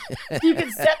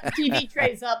TV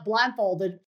trays up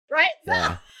blindfolded. Right?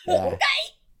 Yeah. Okay.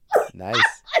 Nice.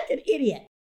 Like an idiot.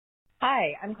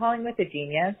 Hi, I'm calling with a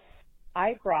genius.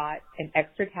 I brought an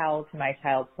extra towel to my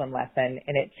child's swim lesson,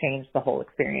 and it changed the whole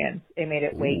experience. It made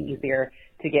it way easier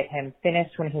to get him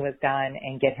finished when he was done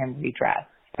and get him redressed.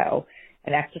 So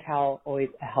an extra towel, always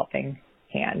a helping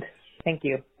hand. Thank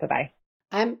you. Bye-bye.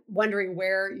 I'm wondering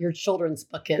where your children's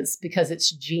book is because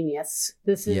it's genius.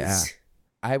 This is... Yeah.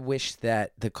 I wish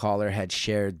that the caller had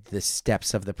shared the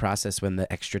steps of the process when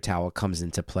the extra towel comes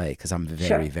into play because I'm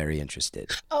very, very interested.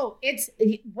 Oh, it's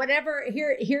whatever.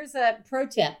 Here's a pro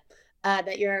tip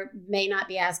that you may not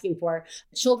be asking for.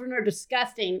 Children are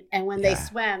disgusting, and when they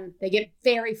swim, they get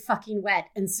very fucking wet.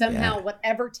 And somehow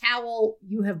whatever towel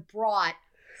you have brought,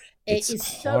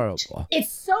 it's horrible.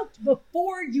 It's soaked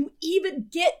before you even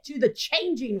get to the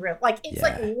changing room. Like it's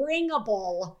like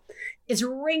wringable. It's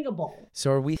wringable.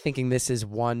 So are we thinking this is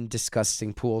one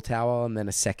disgusting pool towel and then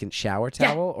a second shower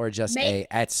towel, or just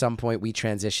at some point we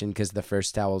transition because the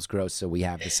first towel's gross, so we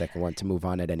have the second one to move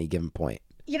on at any given point?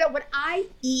 You know, when I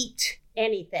eat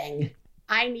anything,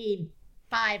 I need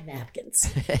 5 napkins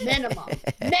minimum.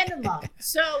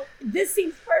 So this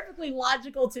seems perfectly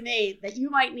logical to me that you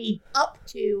might need up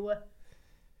to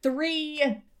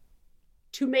 3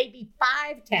 to maybe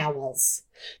 5 towels.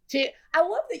 I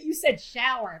love that you said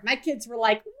shower. My kids were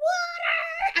like,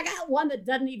 water. I got one that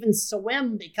doesn't even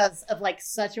swim because of like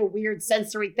such a weird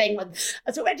sensory thing.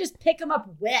 So I just pick them up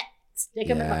wet, stick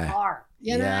them in the car.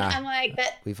 You know, I'm like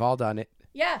that. We've all done it.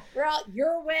 Yeah,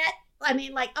 you're wet. I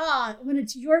mean, like, when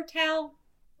it's your towel,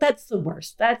 that's the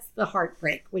worst. That's the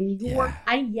heartbreak. When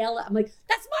I yell at, I'm like,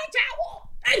 that's my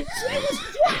towel. It was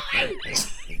dry.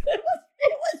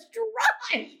 It was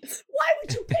dry. Why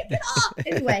would you pick it up?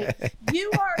 Anyway,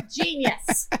 you are a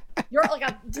genius. You're like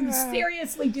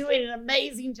seriously doing an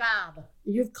amazing job.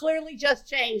 You've clearly just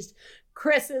changed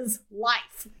Chris's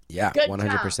life. Yeah, good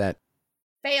 100%. Job.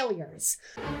 Failures.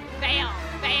 Fail.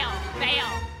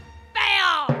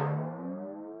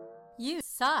 You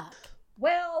suck.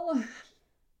 Well,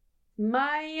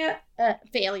 my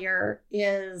failure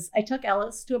is I took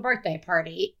Ellis to a birthday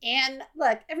party. And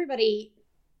look,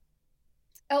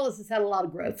 Ellis has had a lot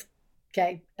of growth.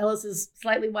 Okay. Ellis is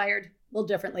slightly wired a little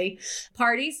differently.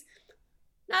 Parties,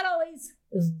 not always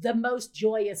the most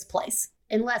joyous place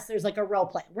unless there's like a role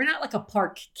play. We're not like a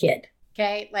park kid.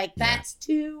 Okay. Like that's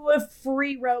too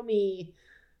free roamy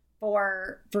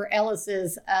for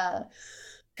Ellis's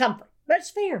comfort. But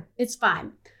it's fair. It's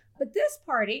fine. But this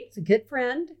party, it's a good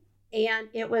friend. And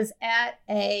it was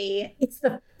it's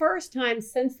the first time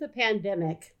since the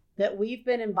pandemic that we've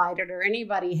been invited or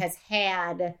anybody has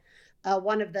had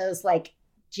one of those like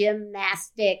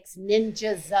gymnastics,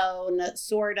 ninja zone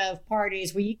sort of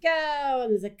parties where you go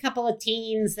and there's a couple of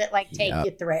teens that like take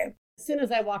you through. As soon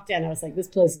as I walked in, I was like, this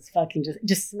place is fucking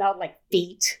just smelled like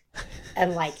feet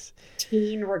and like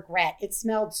teen regret. It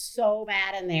smelled so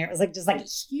bad in there. It was like just like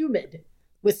humid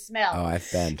with smell. Oh, I've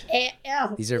been.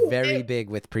 These are very big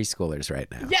with preschoolers right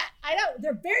now. Yeah, I know.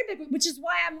 They're very big, which is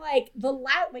why I'm like,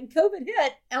 when COVID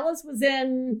hit, Ellis was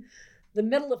in the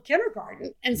middle of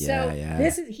kindergarten. And so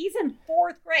he's in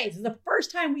 4th grade. This is the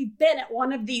first time we've been at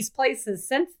one of these places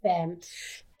since then.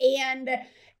 And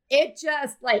it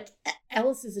just like,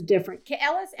 Ellis is a different kid.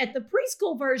 Ellis at the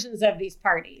preschool versions of these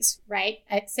parties, right?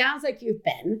 It sounds like you've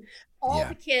been. All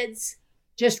the kids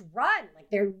just run. Like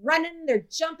they're running, they're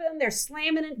jumping, they're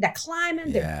slamming, they're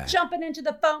climbing, they're jumping into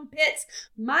the foam pits.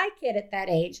 My kid at that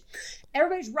age,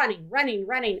 everybody's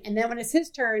running. And then when it's his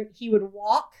turn, he would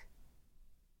walk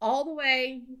all the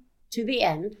way to the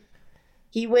end.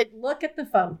 He would look at the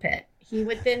foam pit. He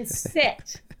would then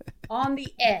sit on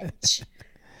the edge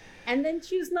and then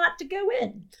choose not to go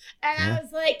in. And I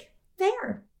was like,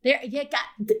 there, you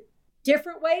got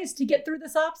different ways to get through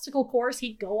this obstacle course.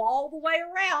 He'd go all the way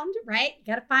around, right?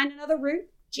 You got to find another route.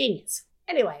 Genius.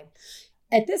 Anyway,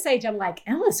 at this age, I'm like,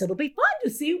 Ellis, it'll be fun to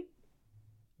see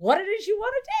what it is you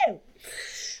want to do.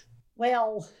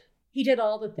 Well, he did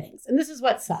all the things. And this is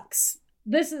what sucks.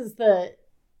 This is the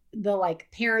like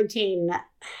parenting,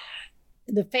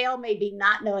 the fail may be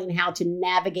not knowing how to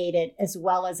navigate it as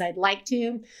well as I'd like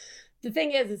to. The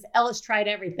thing is Ellis tried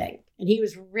everything and he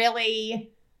was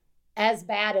really as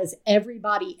bad as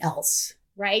everybody else,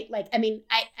 right? Like, I mean,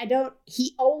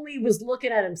 he only was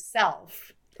looking at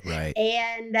himself. Right.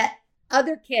 And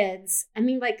other kids, I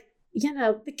mean, like, you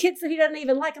know, the kids that he doesn't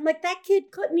even like, I'm like, that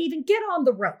kid couldn't even get on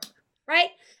the rope, right?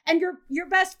 And your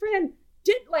best friend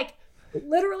did like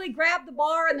literally grab the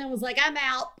bar and then was like, I'm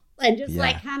out, and just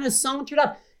like kind of sauntered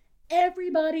up.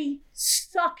 Everybody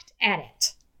sucked at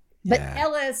it. But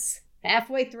Ellis,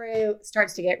 halfway through,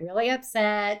 starts to get really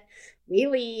upset. We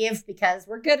leave because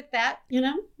we're good at that. You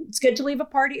know, it's good to leave a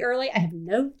party early. I have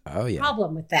no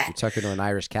problem with that. You're talking to an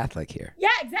Irish Catholic here. Yeah,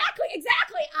 exactly.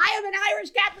 I am an Irish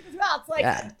Catholic as well. It's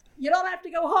like, you don't have to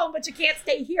go home, but you can't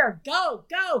stay here. Go,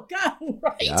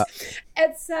 right? Yep.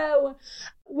 And so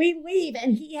we leave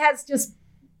and he has just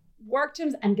worked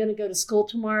him. I'm going to go to school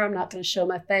tomorrow. I'm not going to show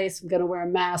my face. I'm going to wear a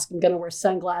mask. I'm going to wear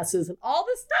sunglasses and all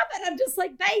this stuff. And I'm just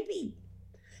like, baby,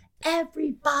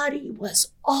 everybody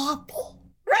was awful.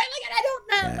 Right? Like, I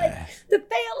don't know. Like, the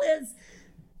fail is,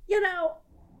 you know,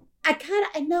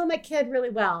 I know my kid really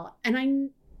well.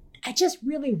 And I just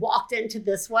really walked into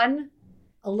this one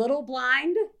a little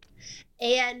blind.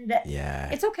 And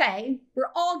it's okay. We're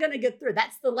all going to get through.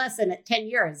 That's the lesson at 10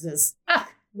 years is,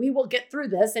 we will get through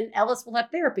this. And Ellis will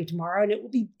have therapy tomorrow. And it will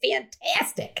be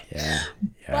fantastic. Yeah.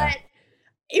 But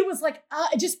it was like,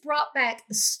 it just brought back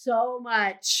so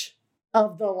much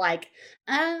of the like,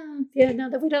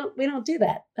 that we don't do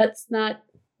that. That's not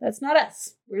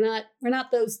us. We're not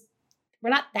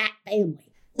that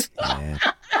family.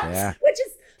 Which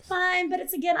is fine, but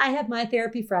it's again, I have my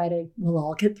therapy Friday. We'll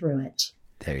all get through it.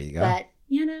 There you go. But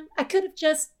you know, I could have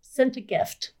just sent a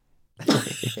gift.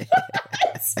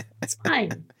 it's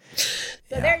fine.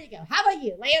 So there you go. How about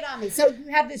you? Lay it on me. So you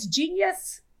have this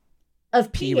genius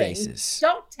of P races.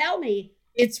 Don't tell me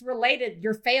it's related.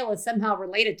 Your fail is somehow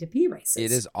related to P races.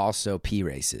 It is also P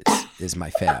races, is my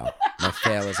fail. My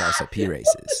fail is also P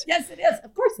races. Yes, it is.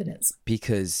 Of course it is.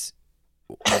 Because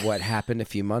what happened a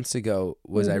few months ago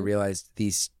was I realized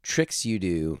these tricks you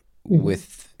do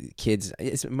with kids.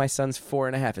 My son's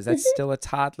 4.5. Is that still a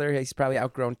toddler? He's probably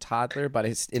outgrown toddler,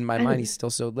 but in my mind, he's still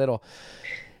so little.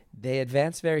 They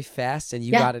advance very fast, and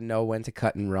you got to know when to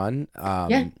cut and run.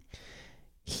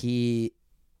 He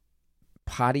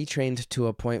potty trained to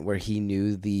a point where he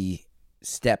knew the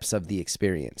steps of the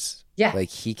experience. Yeah. Like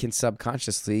he can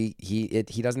subconsciously, he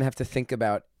doesn't have to think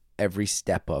about every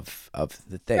step of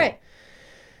the thing. Right.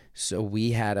 So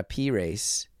we had a pee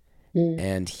race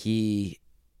and he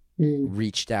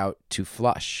reached out to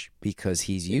flush because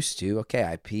he's used to, okay,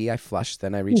 I pee, I flush,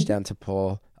 then I reach down to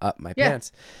pull up my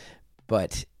pants.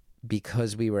 But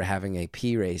because we were having a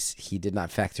pee race, he did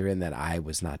not factor in that I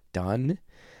was not done.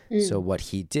 So what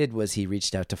he did was he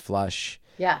reached out to flush.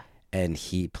 Yeah. And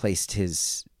he placed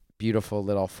his beautiful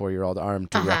little 4-year-old arm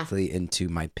directly into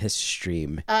my piss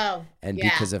stream. Oh. And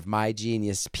because of my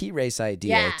genius pee race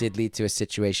idea, it did lead to a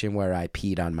situation where I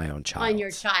peed on my own child. On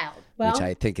your child. Well, which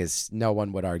I think is, no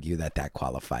one would argue that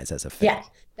qualifies as a fail.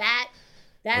 Yeah.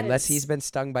 Unless he's been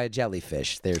stung by a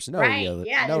jellyfish, there's no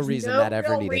reason no that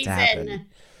ever real needed to reason happen.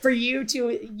 for you,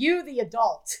 the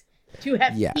adult, to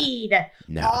have feed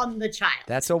on the child.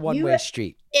 That's a one-way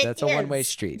street. That's a one-way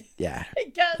street. Yeah.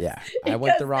 I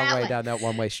went the wrong way down that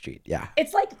one-way street. Yeah.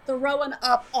 It's like throwing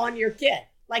up on your kid.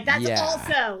 Like, that's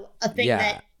also a thing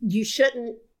that you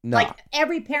shouldn't. No. Like,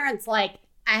 every parent's like,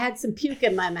 I had some puke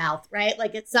in my mouth, right?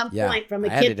 Like, at some point from a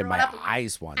kid. I had it in my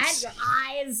eyes once. I had your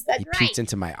eyes. That's right. He puked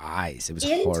into my eyes. It was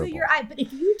horrible. Into your eye. But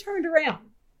if you turned around,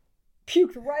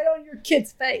 puked right on your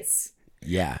kid's face.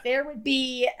 Yeah. There would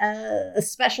be a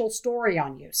special story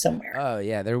on you somewhere. Oh,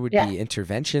 yeah. There would be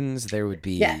interventions. There would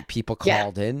be people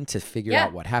called in to figure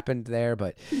out what happened there.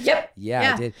 But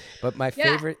I did. But my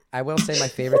favorite, I will say my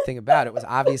favorite thing about it was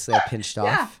obviously I pinched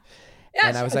off. Yeah,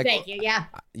 and I was like, thank you. Yeah.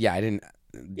 Yeah, I didn't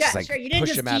just like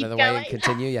push him out of the way and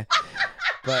continue. Yeah.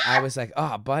 But I was like,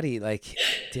 oh, buddy, like,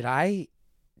 did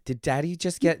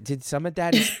some of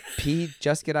daddy's pee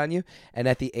just get on you? And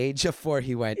at the age of 4,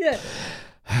 he went,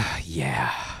 yeah.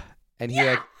 And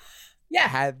he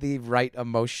had the right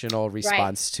emotional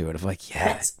response to it of like,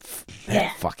 that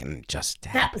fucking just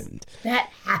happened. That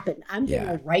happened. I'm going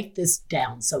to write this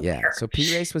down somewhere. Yeah. So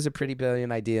pee race was a pretty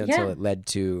brilliant idea until it led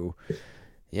to,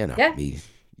 me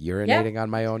urinating on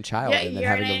my own child and then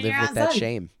having to live with that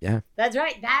shame. Yeah. That's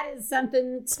right. That is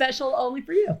something special only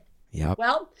for you. Yeah.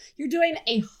 Well, you're doing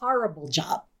a horrible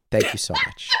job. Thank you so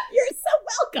much. You're so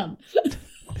welcome.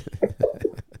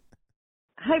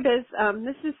 Hi, Biz.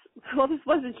 This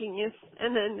was a genius,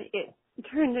 and then it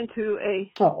turned into a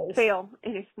fail,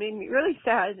 and it's made me really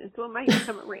sad, and so it might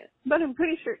become a rant. But I'm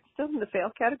pretty sure it's still in the fail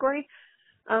category.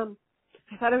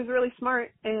 I thought I was really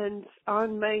smart, and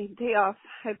on my day off,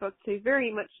 I booked a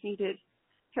very much needed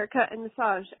haircut and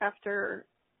massage after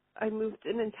I moved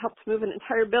in and helped move an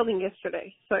entire building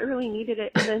yesterday. So I really needed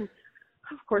it, and then,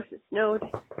 of course, it snowed,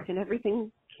 and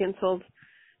everything canceled.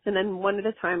 And then one at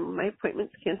a time, my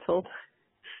appointments canceled.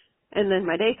 And then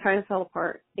my day kind of fell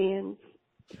apart. And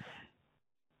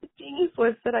the genius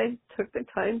was that I took the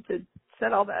time to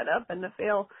set all that up, and the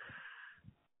fail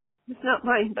was not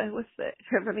mine, but it was that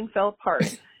everything fell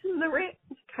apart. And the rant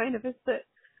kind of is that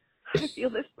I feel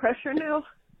this pressure now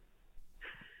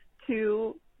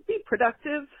to be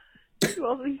productive, do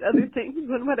all these other things,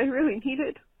 when what I really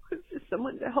needed was just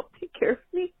someone to help take care of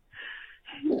me.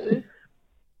 And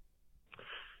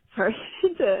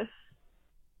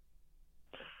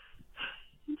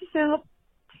just to help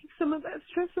take some of that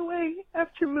stress away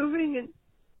after moving and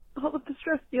all of the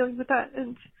stress dealing with that.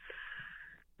 And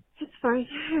it's fine.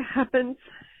 It happens.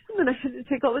 And then I had to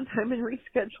take all the time and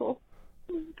reschedule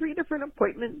 3 different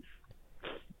appointments.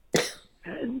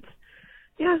 And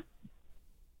yeah,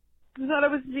 I thought I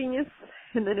was a genius,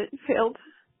 and then it failed.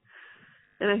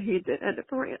 And I hate to end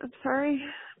up a rant. I'm sorry.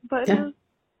 But I'm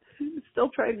still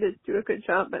trying to do a good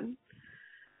job. And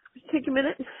just take a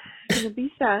minute. I'm going to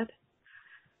be sad.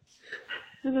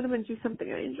 And then I'm going to do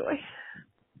something I enjoy.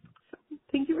 So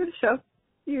thank you for the show.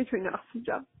 You're doing an awesome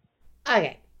job.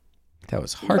 Okay. That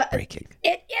was heartbreaking.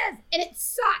 But it is. And it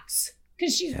sucks.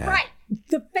 Because she's right.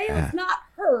 The fail's not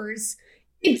hers.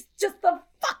 It's just the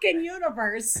fucking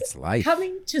universe it's life.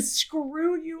 Coming to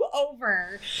screw you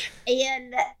over.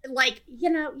 And like, you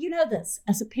know this.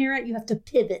 As a parent, you have to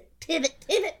pivot.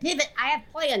 I have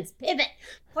plans. Pivot.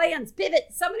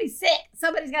 Somebody's sick.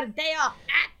 Somebody's got a day off.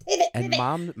 Pivot.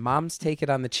 And moms take it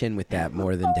on the chin with that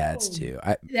more than dads too.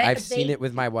 I've seen it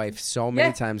with my wife so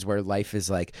many times where life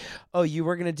is like, oh, you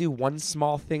were going to do one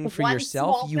small thing for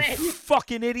yourself? You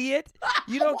fucking idiot.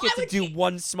 You don't get to do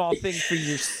one small thing for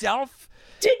yourself.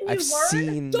 Didn't you I've learn?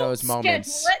 seen those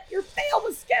moments. Schedule it. Your fail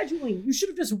was scheduling. You should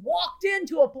have just walked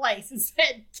into a place and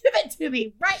said, give it to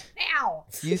me right now.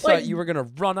 You thought you were going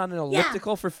to run on an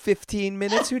elliptical for 15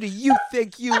 minutes? Who do you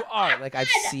think you are? Like, I've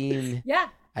seen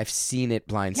it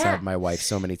blindside my wife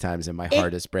so many times, and my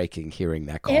heart is breaking hearing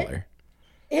that caller.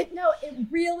 It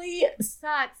really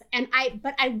sucks.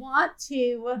 But I want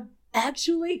to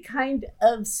actually kind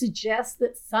of suggest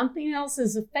that something else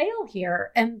is a fail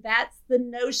here. And that's the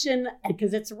notion,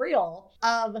 because it's real,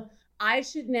 of I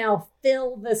should now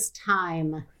fill this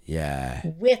time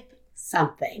with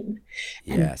something.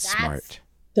 And that's smart.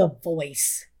 The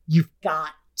voice you've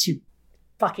got to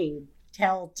fucking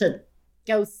tell to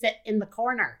go sit in the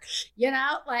corner.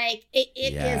 Like it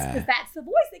is, because that's the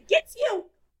voice that gets you.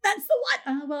 That's the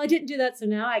one. Oh, well, I didn't do that. So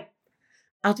now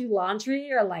I'll do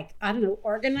laundry, or like, I don't know,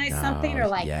 organize something, or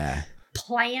like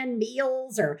plan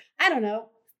meals, or I don't know,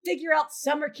 figure out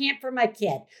summer camp for my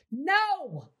kid.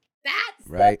 No, that's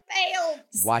the fail.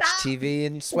 Watch TV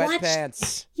in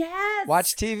sweatpants.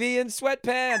 Watch TV in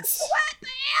sweatpants.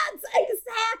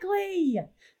 Exactly.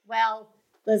 Well,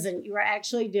 Listen, you are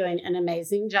actually doing an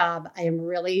amazing job. I am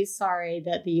really sorry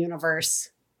that the universe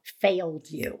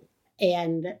failed you,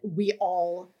 and we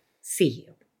all see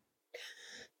you.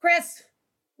 Chris,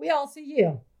 we all see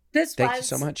you. Thank you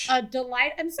so much. A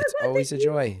delight. I'm so it's glad always that a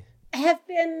joy. You have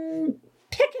been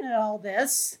picking at all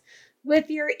this with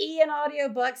your Ian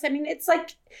audiobooks. I mean, it's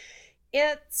like,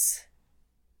 it's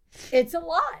a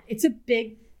lot. It's a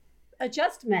big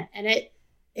adjustment, and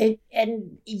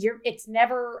it's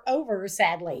never over,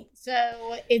 sadly.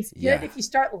 So it's good if you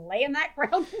start laying that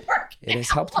groundwork. It has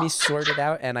helped me sort it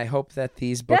out, and I hope that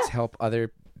these books help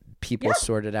other people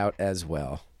sort it out as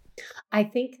well. I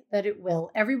think that it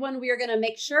will. Everyone, we are going to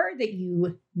make sure that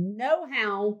you know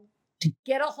how to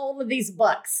get a hold of these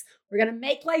books. We're going to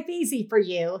make life easy for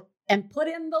you and put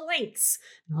in the links.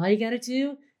 And all you got to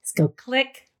do is go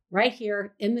click right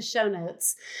here in the show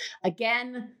notes.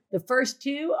 Again, the first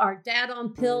two are Dad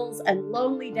on Pills and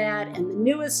Lonely Dad, and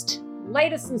the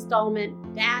latest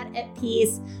installment, Dad at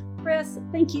Peace. Chris,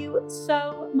 thank you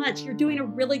so much. You're doing a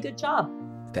really good job.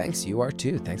 Thanks. You are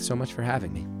too. Thanks so much for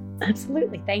having me.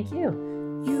 Absolutely. Thank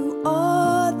you. You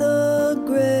are the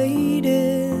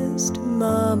greatest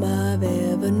mom I've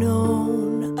ever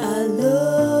known. I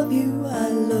love you, I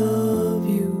love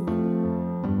you.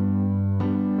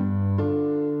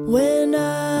 When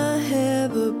I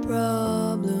have a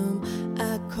problem,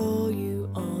 I call you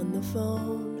on the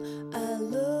phone. I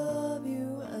love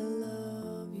you, I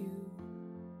love you.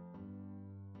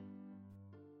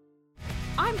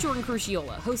 I'm Jordan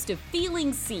Crucchiola, host of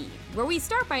Feeling Seen, where we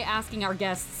start by asking our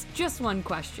guests just one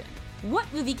question. What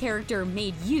movie character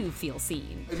made you feel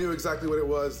seen? I knew exactly what it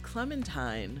was.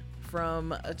 Clementine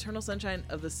from Eternal Sunshine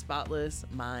of the Spotless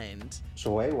Mind.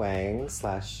 Joy Wang /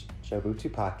 Jobu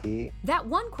Tupaki. That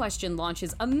one question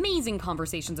launches amazing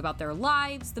conversations about their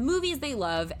lives, the movies they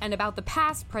love, and about the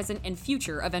past, present, and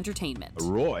future of entertainment.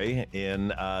 Roy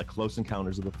in Close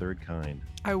Encounters of the Third Kind.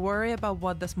 I worry about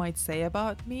what this might say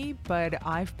about me, but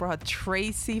I've brought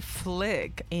Tracy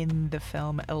Flick in the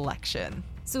film Election.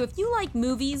 So if you like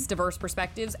movies, diverse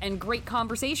perspectives, and great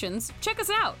conversations, check us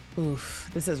out. Oof,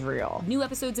 this is real. New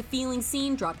episodes of Feeling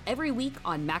Seen drop every week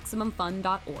on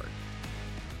MaximumFun.org.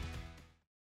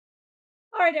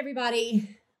 All right,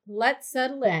 everybody, let's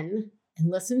settle in and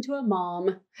listen to a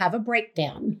mom have a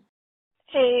breakdown.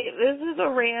 Hey, this is a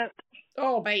rant.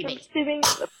 Oh, baby. I'm sitting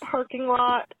in the parking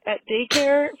lot at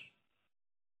daycare,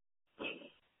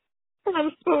 and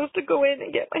I'm supposed to go in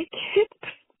and get my kid.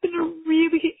 It's been a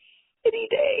really shitty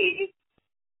day.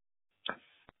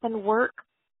 And work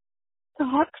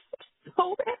sucks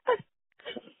so bad.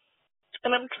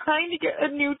 And I'm trying to get a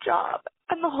new job.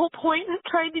 And the whole point of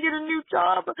trying to get a new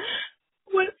job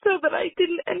was so that I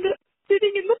didn't end up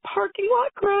sitting in the parking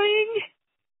lot crying.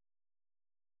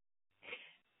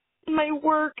 My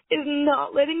work is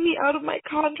not letting me out of my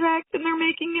contract, and they're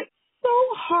making it so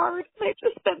hard. I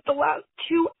just spent the last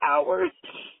 2 hours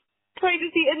trying to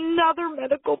see another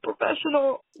medical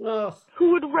professional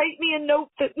who would write me a note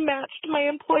that matched my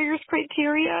employer's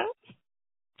criteria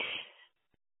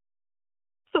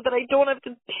so that I don't have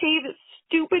to pay this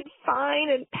stupid fine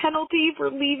and penalty for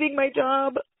leaving my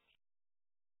job.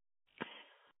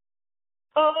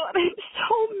 Oh, and I'm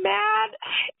so mad.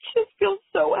 I just feel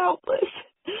so helpless.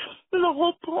 And the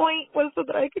whole point was so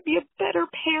that I could be a better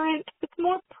parent that's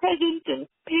more present and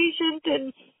patient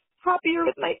and happier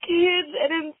with my kids,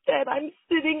 and instead I'm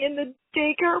sitting in the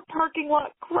daycare parking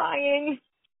lot crying.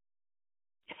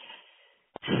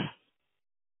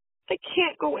 I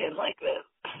can't go in like this.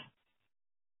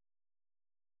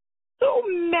 So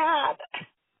mad.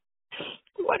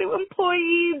 Why do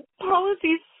employee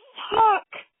policies suck?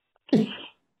 I'm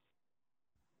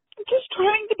just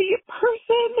trying to be a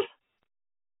person.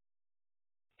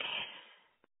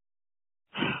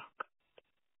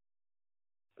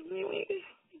 Anyway,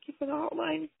 thank you for the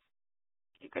hotline.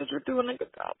 You guys are doing a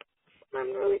good job.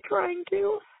 I'm really trying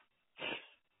to.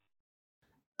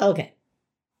 Okay.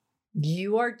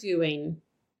 You are doing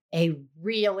a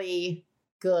really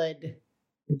good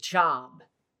job.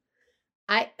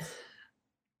 I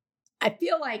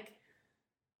feel like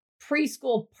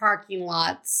preschool parking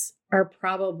lots are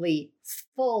probably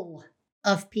full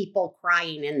of people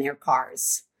crying in their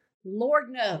cars. Lord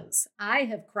knows, I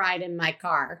have cried in my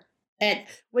car. And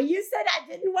when you said I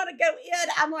didn't want to go in,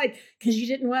 I'm like, because you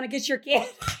didn't want to get your kid.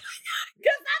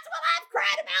 Because that's what I've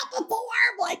cried about before.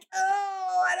 I'm like,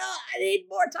 oh, I need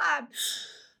more time.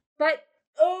 But,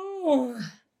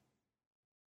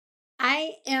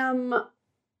 I am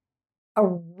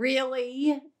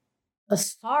really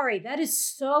sorry. That is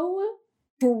so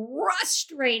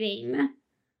frustrating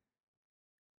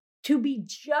to be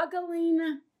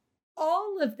juggling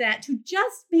all of that to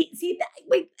just be, see,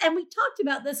 we talked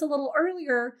about this a little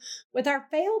earlier with our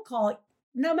fail call.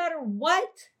 No matter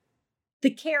what the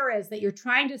care is that you're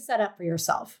trying to set up for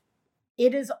yourself,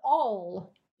 it is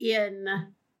all in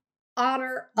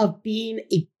honor of being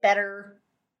a better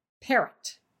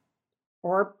parent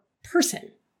or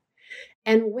person.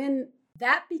 And when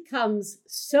that becomes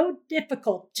so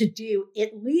difficult to do,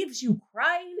 it leaves you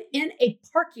crying in a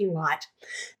parking lot.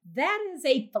 That is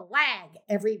a flag,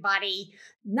 everybody,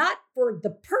 not for the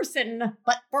person,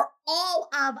 but for all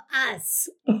of us.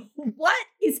 What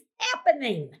is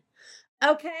happening?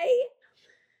 Okay?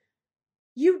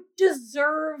 You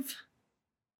deserve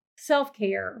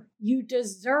self-care. You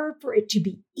deserve for it to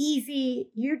be easy.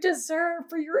 You deserve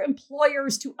for your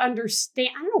employers to understand.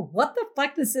 I don't know what the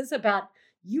fuck this is about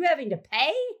you having to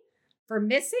pay for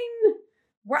missing.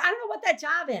 I don't know what that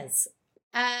job is.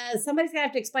 Somebody's gonna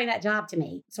have to explain that job to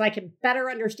me so I can better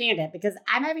understand it, because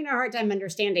I'm having a hard time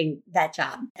understanding that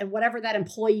job and whatever that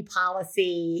employee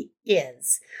policy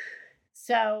is.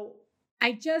 So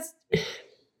I think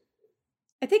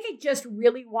I just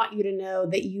really want you to know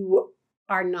that you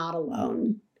are not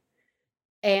alone,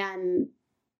 and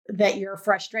that your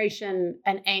frustration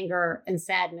and anger and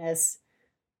sadness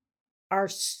are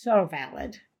so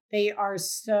valid. They are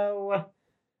so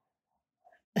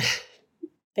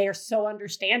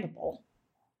understandable.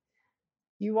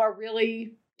 You are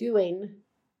really doing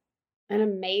an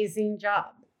amazing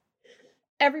job.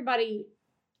 Everybody,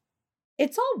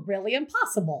 it's all really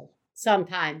impossible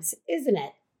sometimes, isn't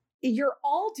it? You're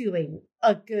all doing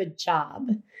a good job.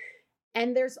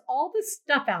 And there's all this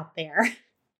stuff out there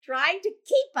trying to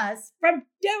keep us from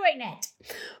doing it.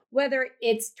 Whether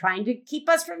it's trying to keep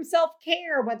us from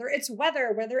self-care, whether it's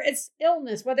weather, whether it's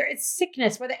illness, whether it's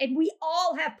sickness, and we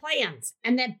all have plans.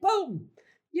 And then boom,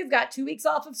 you've got 2 weeks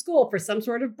off of school for some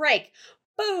sort of break.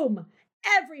 Boom,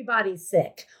 everybody's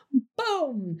sick.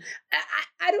 Boom.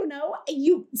 I don't know.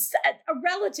 A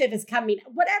relative is coming,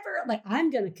 whatever. Like,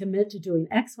 I'm going to commit to doing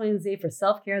X, Y, and Z for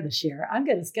self-care this year. I'm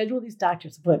going to schedule these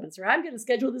doctor's appointments, or I'm going to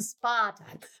schedule this spa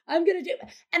time. I'm going to do,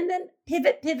 and then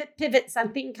pivot.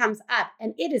 Something comes up,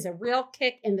 and it is a real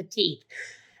kick in the teeth.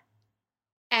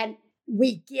 And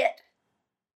we get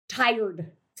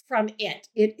tired from it.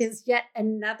 It is yet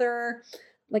another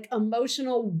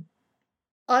emotional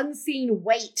unseen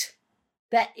weight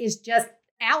that is just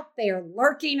out there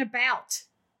lurking about,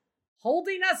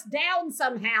 holding us down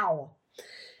somehow.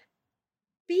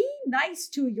 Be nice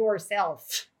to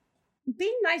yourself.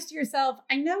 Be nice to yourself.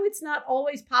 I know it's not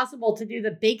always possible to do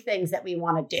the big things that we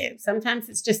want to do. Sometimes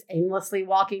it's just aimlessly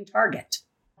walking Target,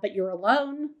 but you're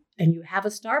alone and you have a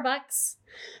Starbucks.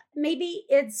 Maybe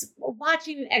it's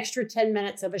watching an extra 10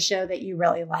 minutes of a show that you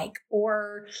really like,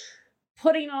 or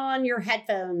putting on your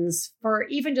headphones for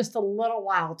even just a little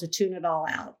while to tune it all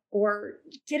out, or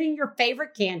getting your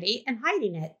favorite candy and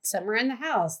hiding it somewhere in the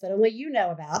house that only you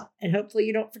know about, and hopefully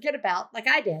you don't forget about, like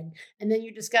I did. And then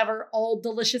you discover old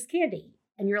delicious candy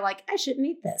and you're like, I shouldn't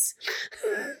eat this.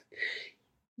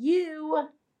 You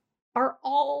are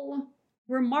all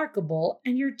remarkable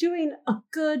and you're doing a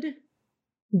good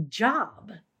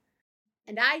job.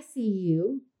 And I see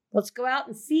you. Let's go out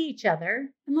and see each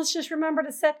other, and let's just remember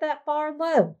to set that bar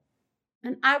low.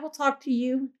 And I will talk to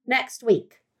you next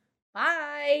week.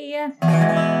 Bye.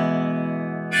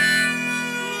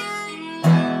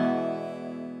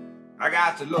 I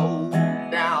got the low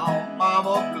down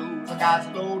mama blues. I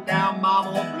got the low down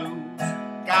mama blues.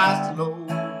 Got the low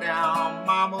down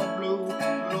mama blues.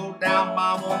 Low down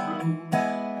mama blues.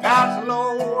 Got the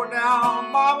low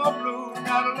down mama blues.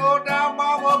 Got the low down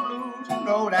mama blues. You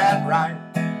know that right.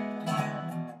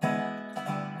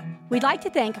 We'd like to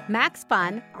thank Max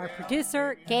Fun, our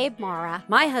producer, Gabe Mara,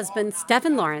 my husband,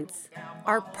 Stephen Lawrence,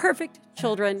 our perfect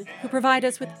children who provide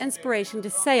us with inspiration to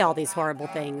say all these horrible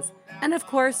things, and of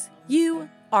course, you,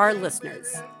 our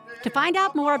listeners. To find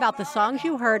out more about the songs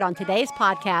you heard on today's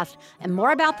podcast and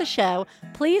more about the show,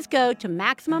 please go to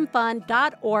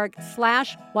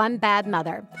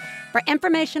MaximumFun.org/OneBadMother. For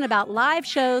information about live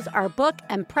shows, our book,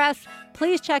 and press,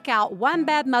 please check out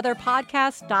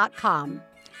OneBadMotherPodcast.com.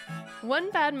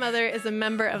 One Bad Mother is a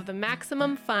member of the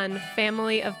Maximum Fun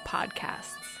family of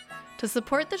podcasts. To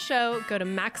support the show, go to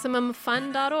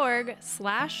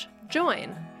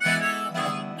MaximumFun.org/join.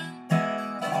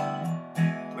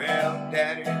 Well,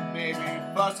 Daddy and baby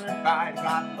fussing fight,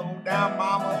 got low down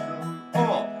mama blue.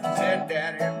 Oh, said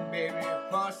Daddy and baby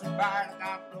fussing fight,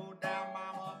 got low down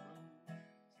mama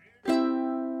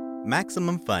blue.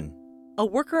 Maximum Fun, a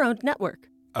worker-owned network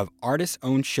of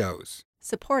artist-owned shows.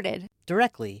 supported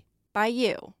directly by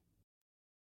you.